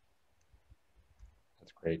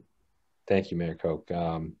 That's great. Thank you, Mayor Koch.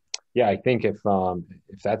 Yeah, I think if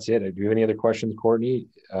that's it, do you have any other questions, Courtney?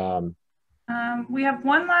 We have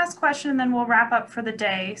one last question and then we'll wrap up for the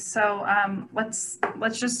day. So let's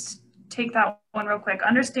just take that one real quick.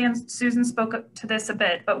 Understand Susan spoke to this a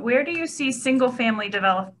bit, but where do you see single family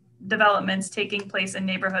developments taking place in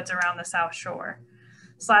neighborhoods around the South Shore?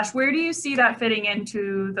 / where do you see that fitting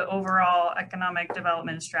into the overall economic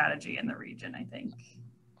development strategy in the region, I think?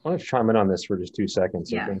 I want to chime in on this for just 2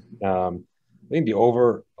 seconds. Yeah. I think the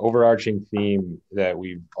overarching theme that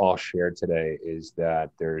we've all shared today is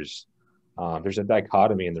that there's a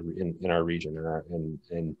dichotomy in our region,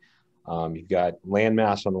 and you've got land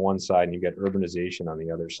mass on the one side and you've got urbanization on the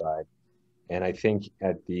other side. And I think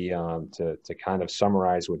at the to kind of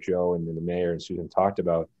summarize what Joe and the mayor and Susan talked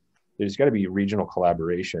about, there's got to be regional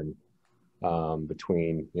collaboration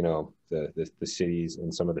between the cities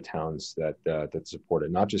and some of the towns that support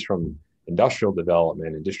it, not just from industrial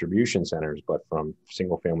development and distribution centers, but from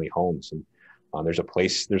single family homes. And there's a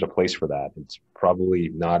place for that. It's probably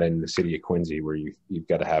not in the city of Quincy where you've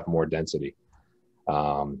got to have more density,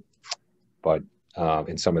 but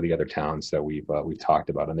in some of the other towns that we've talked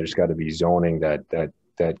about. And there's got to be zoning that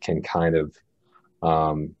can kind of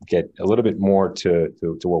get a little bit more to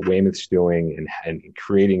what Weymouth's doing and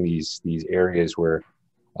creating these areas where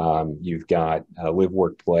you've got live,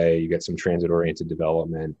 work, play, you got some transit-oriented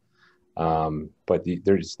development. But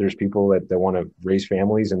there's people that want to raise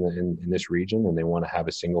families in this region, and they want to have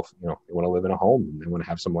a single, they want to live in a home, and they want to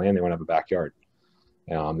have some land, they want to have a backyard.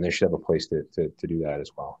 And they should have a place to do that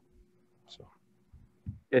as well. So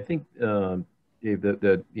I think, Dave,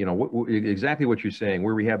 exactly what you're saying,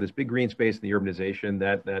 where we have this big green space and the urbanization,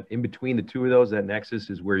 that in between the two of those, that nexus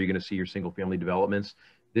is where you're going to see your single family developments.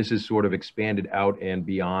 This is sort of expanded out and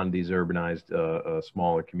beyond these urbanized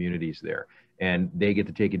smaller communities there. And they get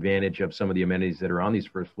to take advantage of some of the amenities that are on these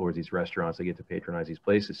first floors, these restaurants. They get to patronize these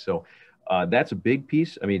places. So that's a big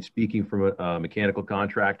piece. I mean, speaking from a mechanical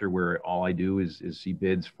contractor, where all I do is see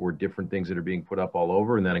bids for different things that are being put up all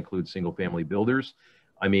over, and that includes single family builders.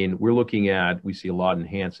 I mean, we see a lot in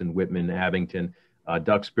Hanson, Whitman, Abington,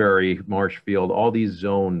 Duxbury, Marshfield, all these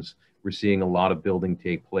zones. We're seeing a lot of building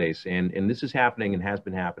take place. And this is happening and has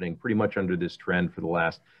been happening pretty much under this trend for the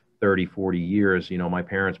last 30, 40 years. My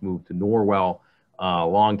parents moved to Norwell a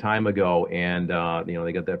long time ago, and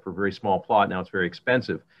they got that for a very small plot. Now it's very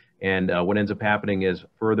expensive. And what ends up happening is,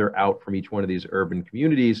 further out from each one of these urban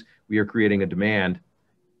communities, we are creating a demand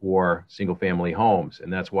for single family homes.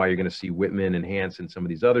 And that's why you're going to see Whitman and Hanson, some of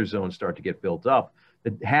these other zones start to get built up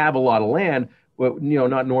that have a lot of land, but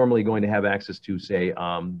not normally going to have access to, say,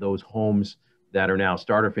 those homes that are now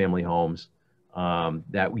starter family homes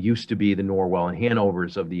that used to be the Norwell and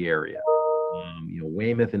Hanovers of the area.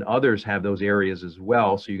 Weymouth and others have those areas as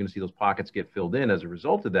well. So you're going to see those pockets get filled in as a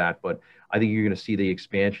result of that. But I think you're going to see the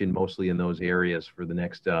expansion mostly in those areas for the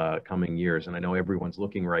next coming years. And I know everyone's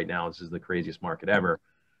looking right now. This is the craziest market ever.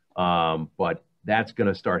 But that's going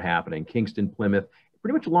to start happening. Kingston, Plymouth,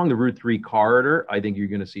 pretty much along the Route 3 corridor, I think you're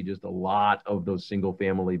going to see just a lot of those single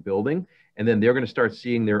family building. And then they're going to start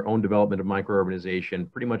seeing their own development of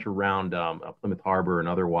micro-urbanization pretty much around Plymouth Harbor, and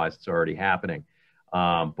otherwise it's already happening.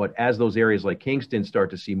 But as those areas like Kingston start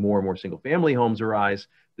to see more and more single family homes arise,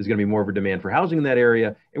 there's going to be more of a demand for housing in that area.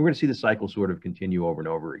 And we're going to see the cycle sort of continue over and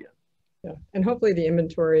over again. Yeah, and hopefully the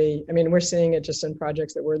inventory, I mean, we're seeing it just in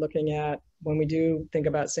projects that we're looking at. When we do think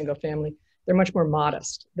about single family, they're much more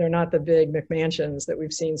modest. They're not the big McMansions that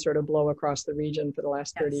we've seen sort of blow across the region for the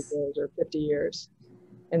last 30 years or 50 years.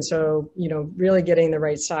 And so, really getting the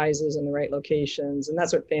right sizes and the right locations, and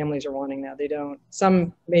that's what families are wanting now.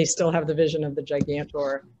 Some may still have the vision of the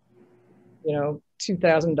gigantor,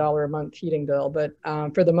 $2,000 a month heating bill, but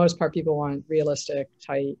for the most part, people want realistic,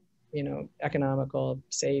 tight, economical,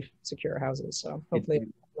 safe, secure houses. So hopefully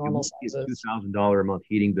normal sizes. $2,000 a month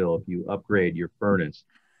heating bill if you upgrade your furnace.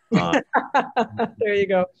 There you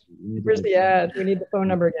go. Where's the ad? We need the phone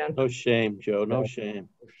number again. No shame, Joe. No shame.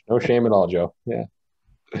 no shame at all, Joe. Yeah.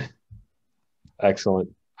 Excellent.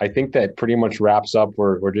 I think that pretty much wraps up.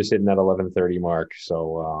 We're just hitting that 11:30 mark.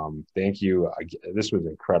 So thank you. This was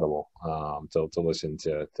incredible to listen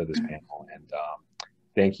to this panel, and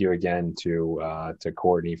thank you again to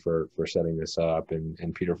Courtney for setting this up,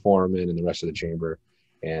 and Peter Foreman and the rest of the chamber,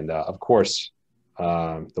 and of course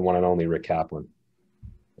the one and only Rick Kaplan.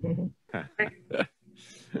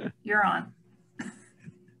 You're on.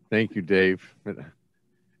 Thank you, Dave.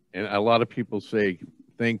 And a lot of people say,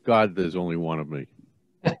 thank God there's only one of me.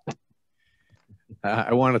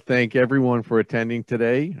 I want to thank everyone for attending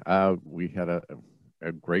today. We had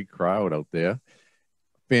a great crowd out there.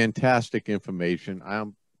 Fantastic information.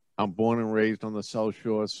 I'm born and raised on the South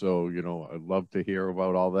Shore, so, you know, I'd love to hear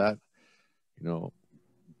about all that. You know,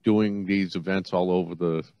 doing these events all over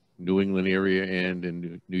the New England area and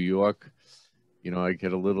in New York, you know, I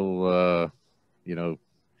get a little, you know,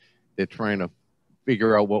 they're trying to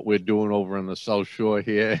figure out what we're doing over on the South Shore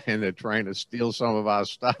here, and they're trying to steal some of our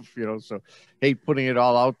stuff, you know, so hate putting it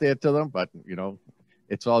all out there to them, but, you know,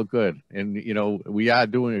 it's all good. And, you know, we are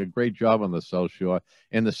doing a great job on the South Shore,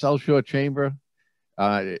 and the South Shore Chamber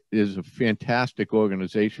is a fantastic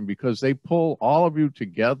organization because they pull all of you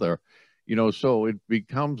together, you know, so it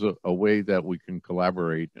becomes a way that we can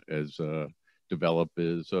collaborate as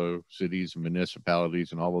developers, cities,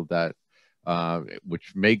 municipalities, and all of that,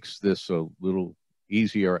 which makes this a little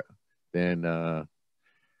easier than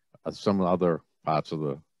some other parts of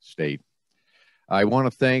the state. I want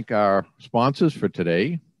to thank our sponsors for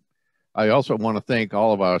today. I also want to thank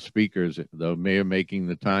all of our speakers, the mayor making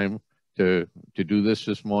the time to do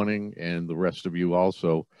this morning, and the rest of you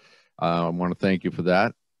also. I want to thank you for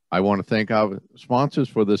that. I want to thank our sponsors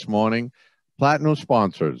for this morning. Platinum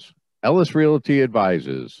sponsors: Ellis Realty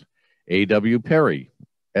Advisors, A.W. Perry,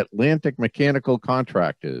 Atlantic Mechanical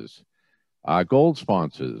Contractors. Our gold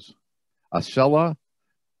sponsors: Acela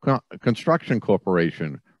Construction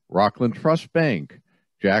Corporation, Rockland Trust Bank,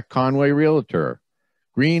 Jack Conway Realtor,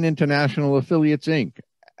 Green International Affiliates Inc.,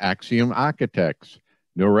 Axiom Architects,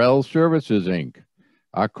 NEREJ Services Inc.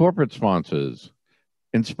 Our corporate sponsors: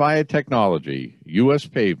 Inspire Technology, U.S.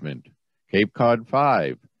 Pavement, Cape Cod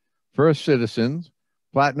 5, First Citizens,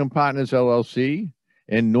 Platinum Partners LLC,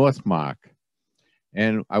 and Northmark.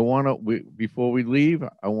 And I want to, before we leave,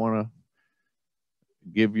 I want to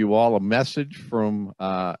give you all a message from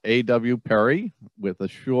A.W. Perry with a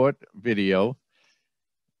short video.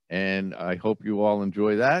 And I hope you all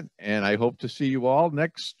enjoy that. And I hope to see you all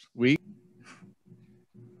next week.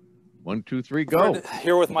 1, 2, 3, go.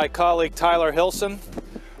 Here with my colleague Tyler Hilson.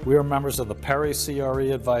 We are members of the Perry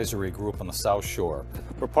CRE Advisory Group on the South Shore.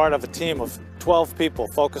 We're part of a team of 12 people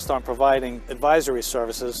focused on providing advisory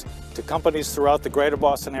services to companies throughout the greater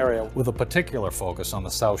Boston area, with a particular focus on the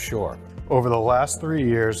South Shore. Over the last 3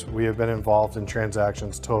 years, we have been involved in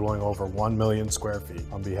transactions totaling over 1 million square feet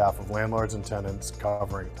on behalf of landlords and tenants,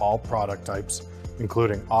 covering all product types,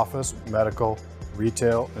 including office, medical,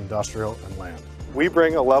 retail, industrial, and land. We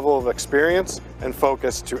bring a level of experience and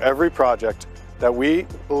focus to every project that we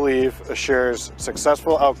believe assures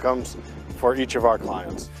successful outcomes for each of our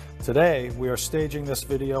clients. Today, we are staging this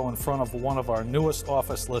video in front of one of our newest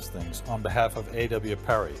office listings on behalf of A.W.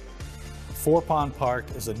 Perry. Four Pond Park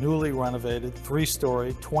is a newly renovated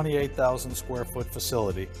 3-story, 28,000 square foot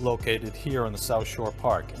facility located here in the South Shore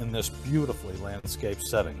Park in this beautifully landscaped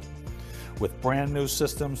setting. With brand new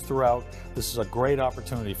systems throughout, this is a great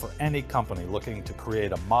opportunity for any company looking to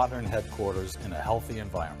create a modern headquarters in a healthy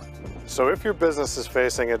environment. So if your business is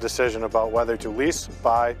facing a decision about whether to lease,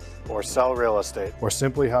 buy, or sell real estate, or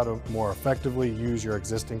simply how to more effectively use your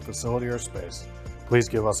existing facility or space, please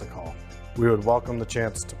give us a call. We would welcome the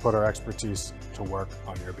chance to put our expertise to work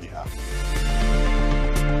on your behalf.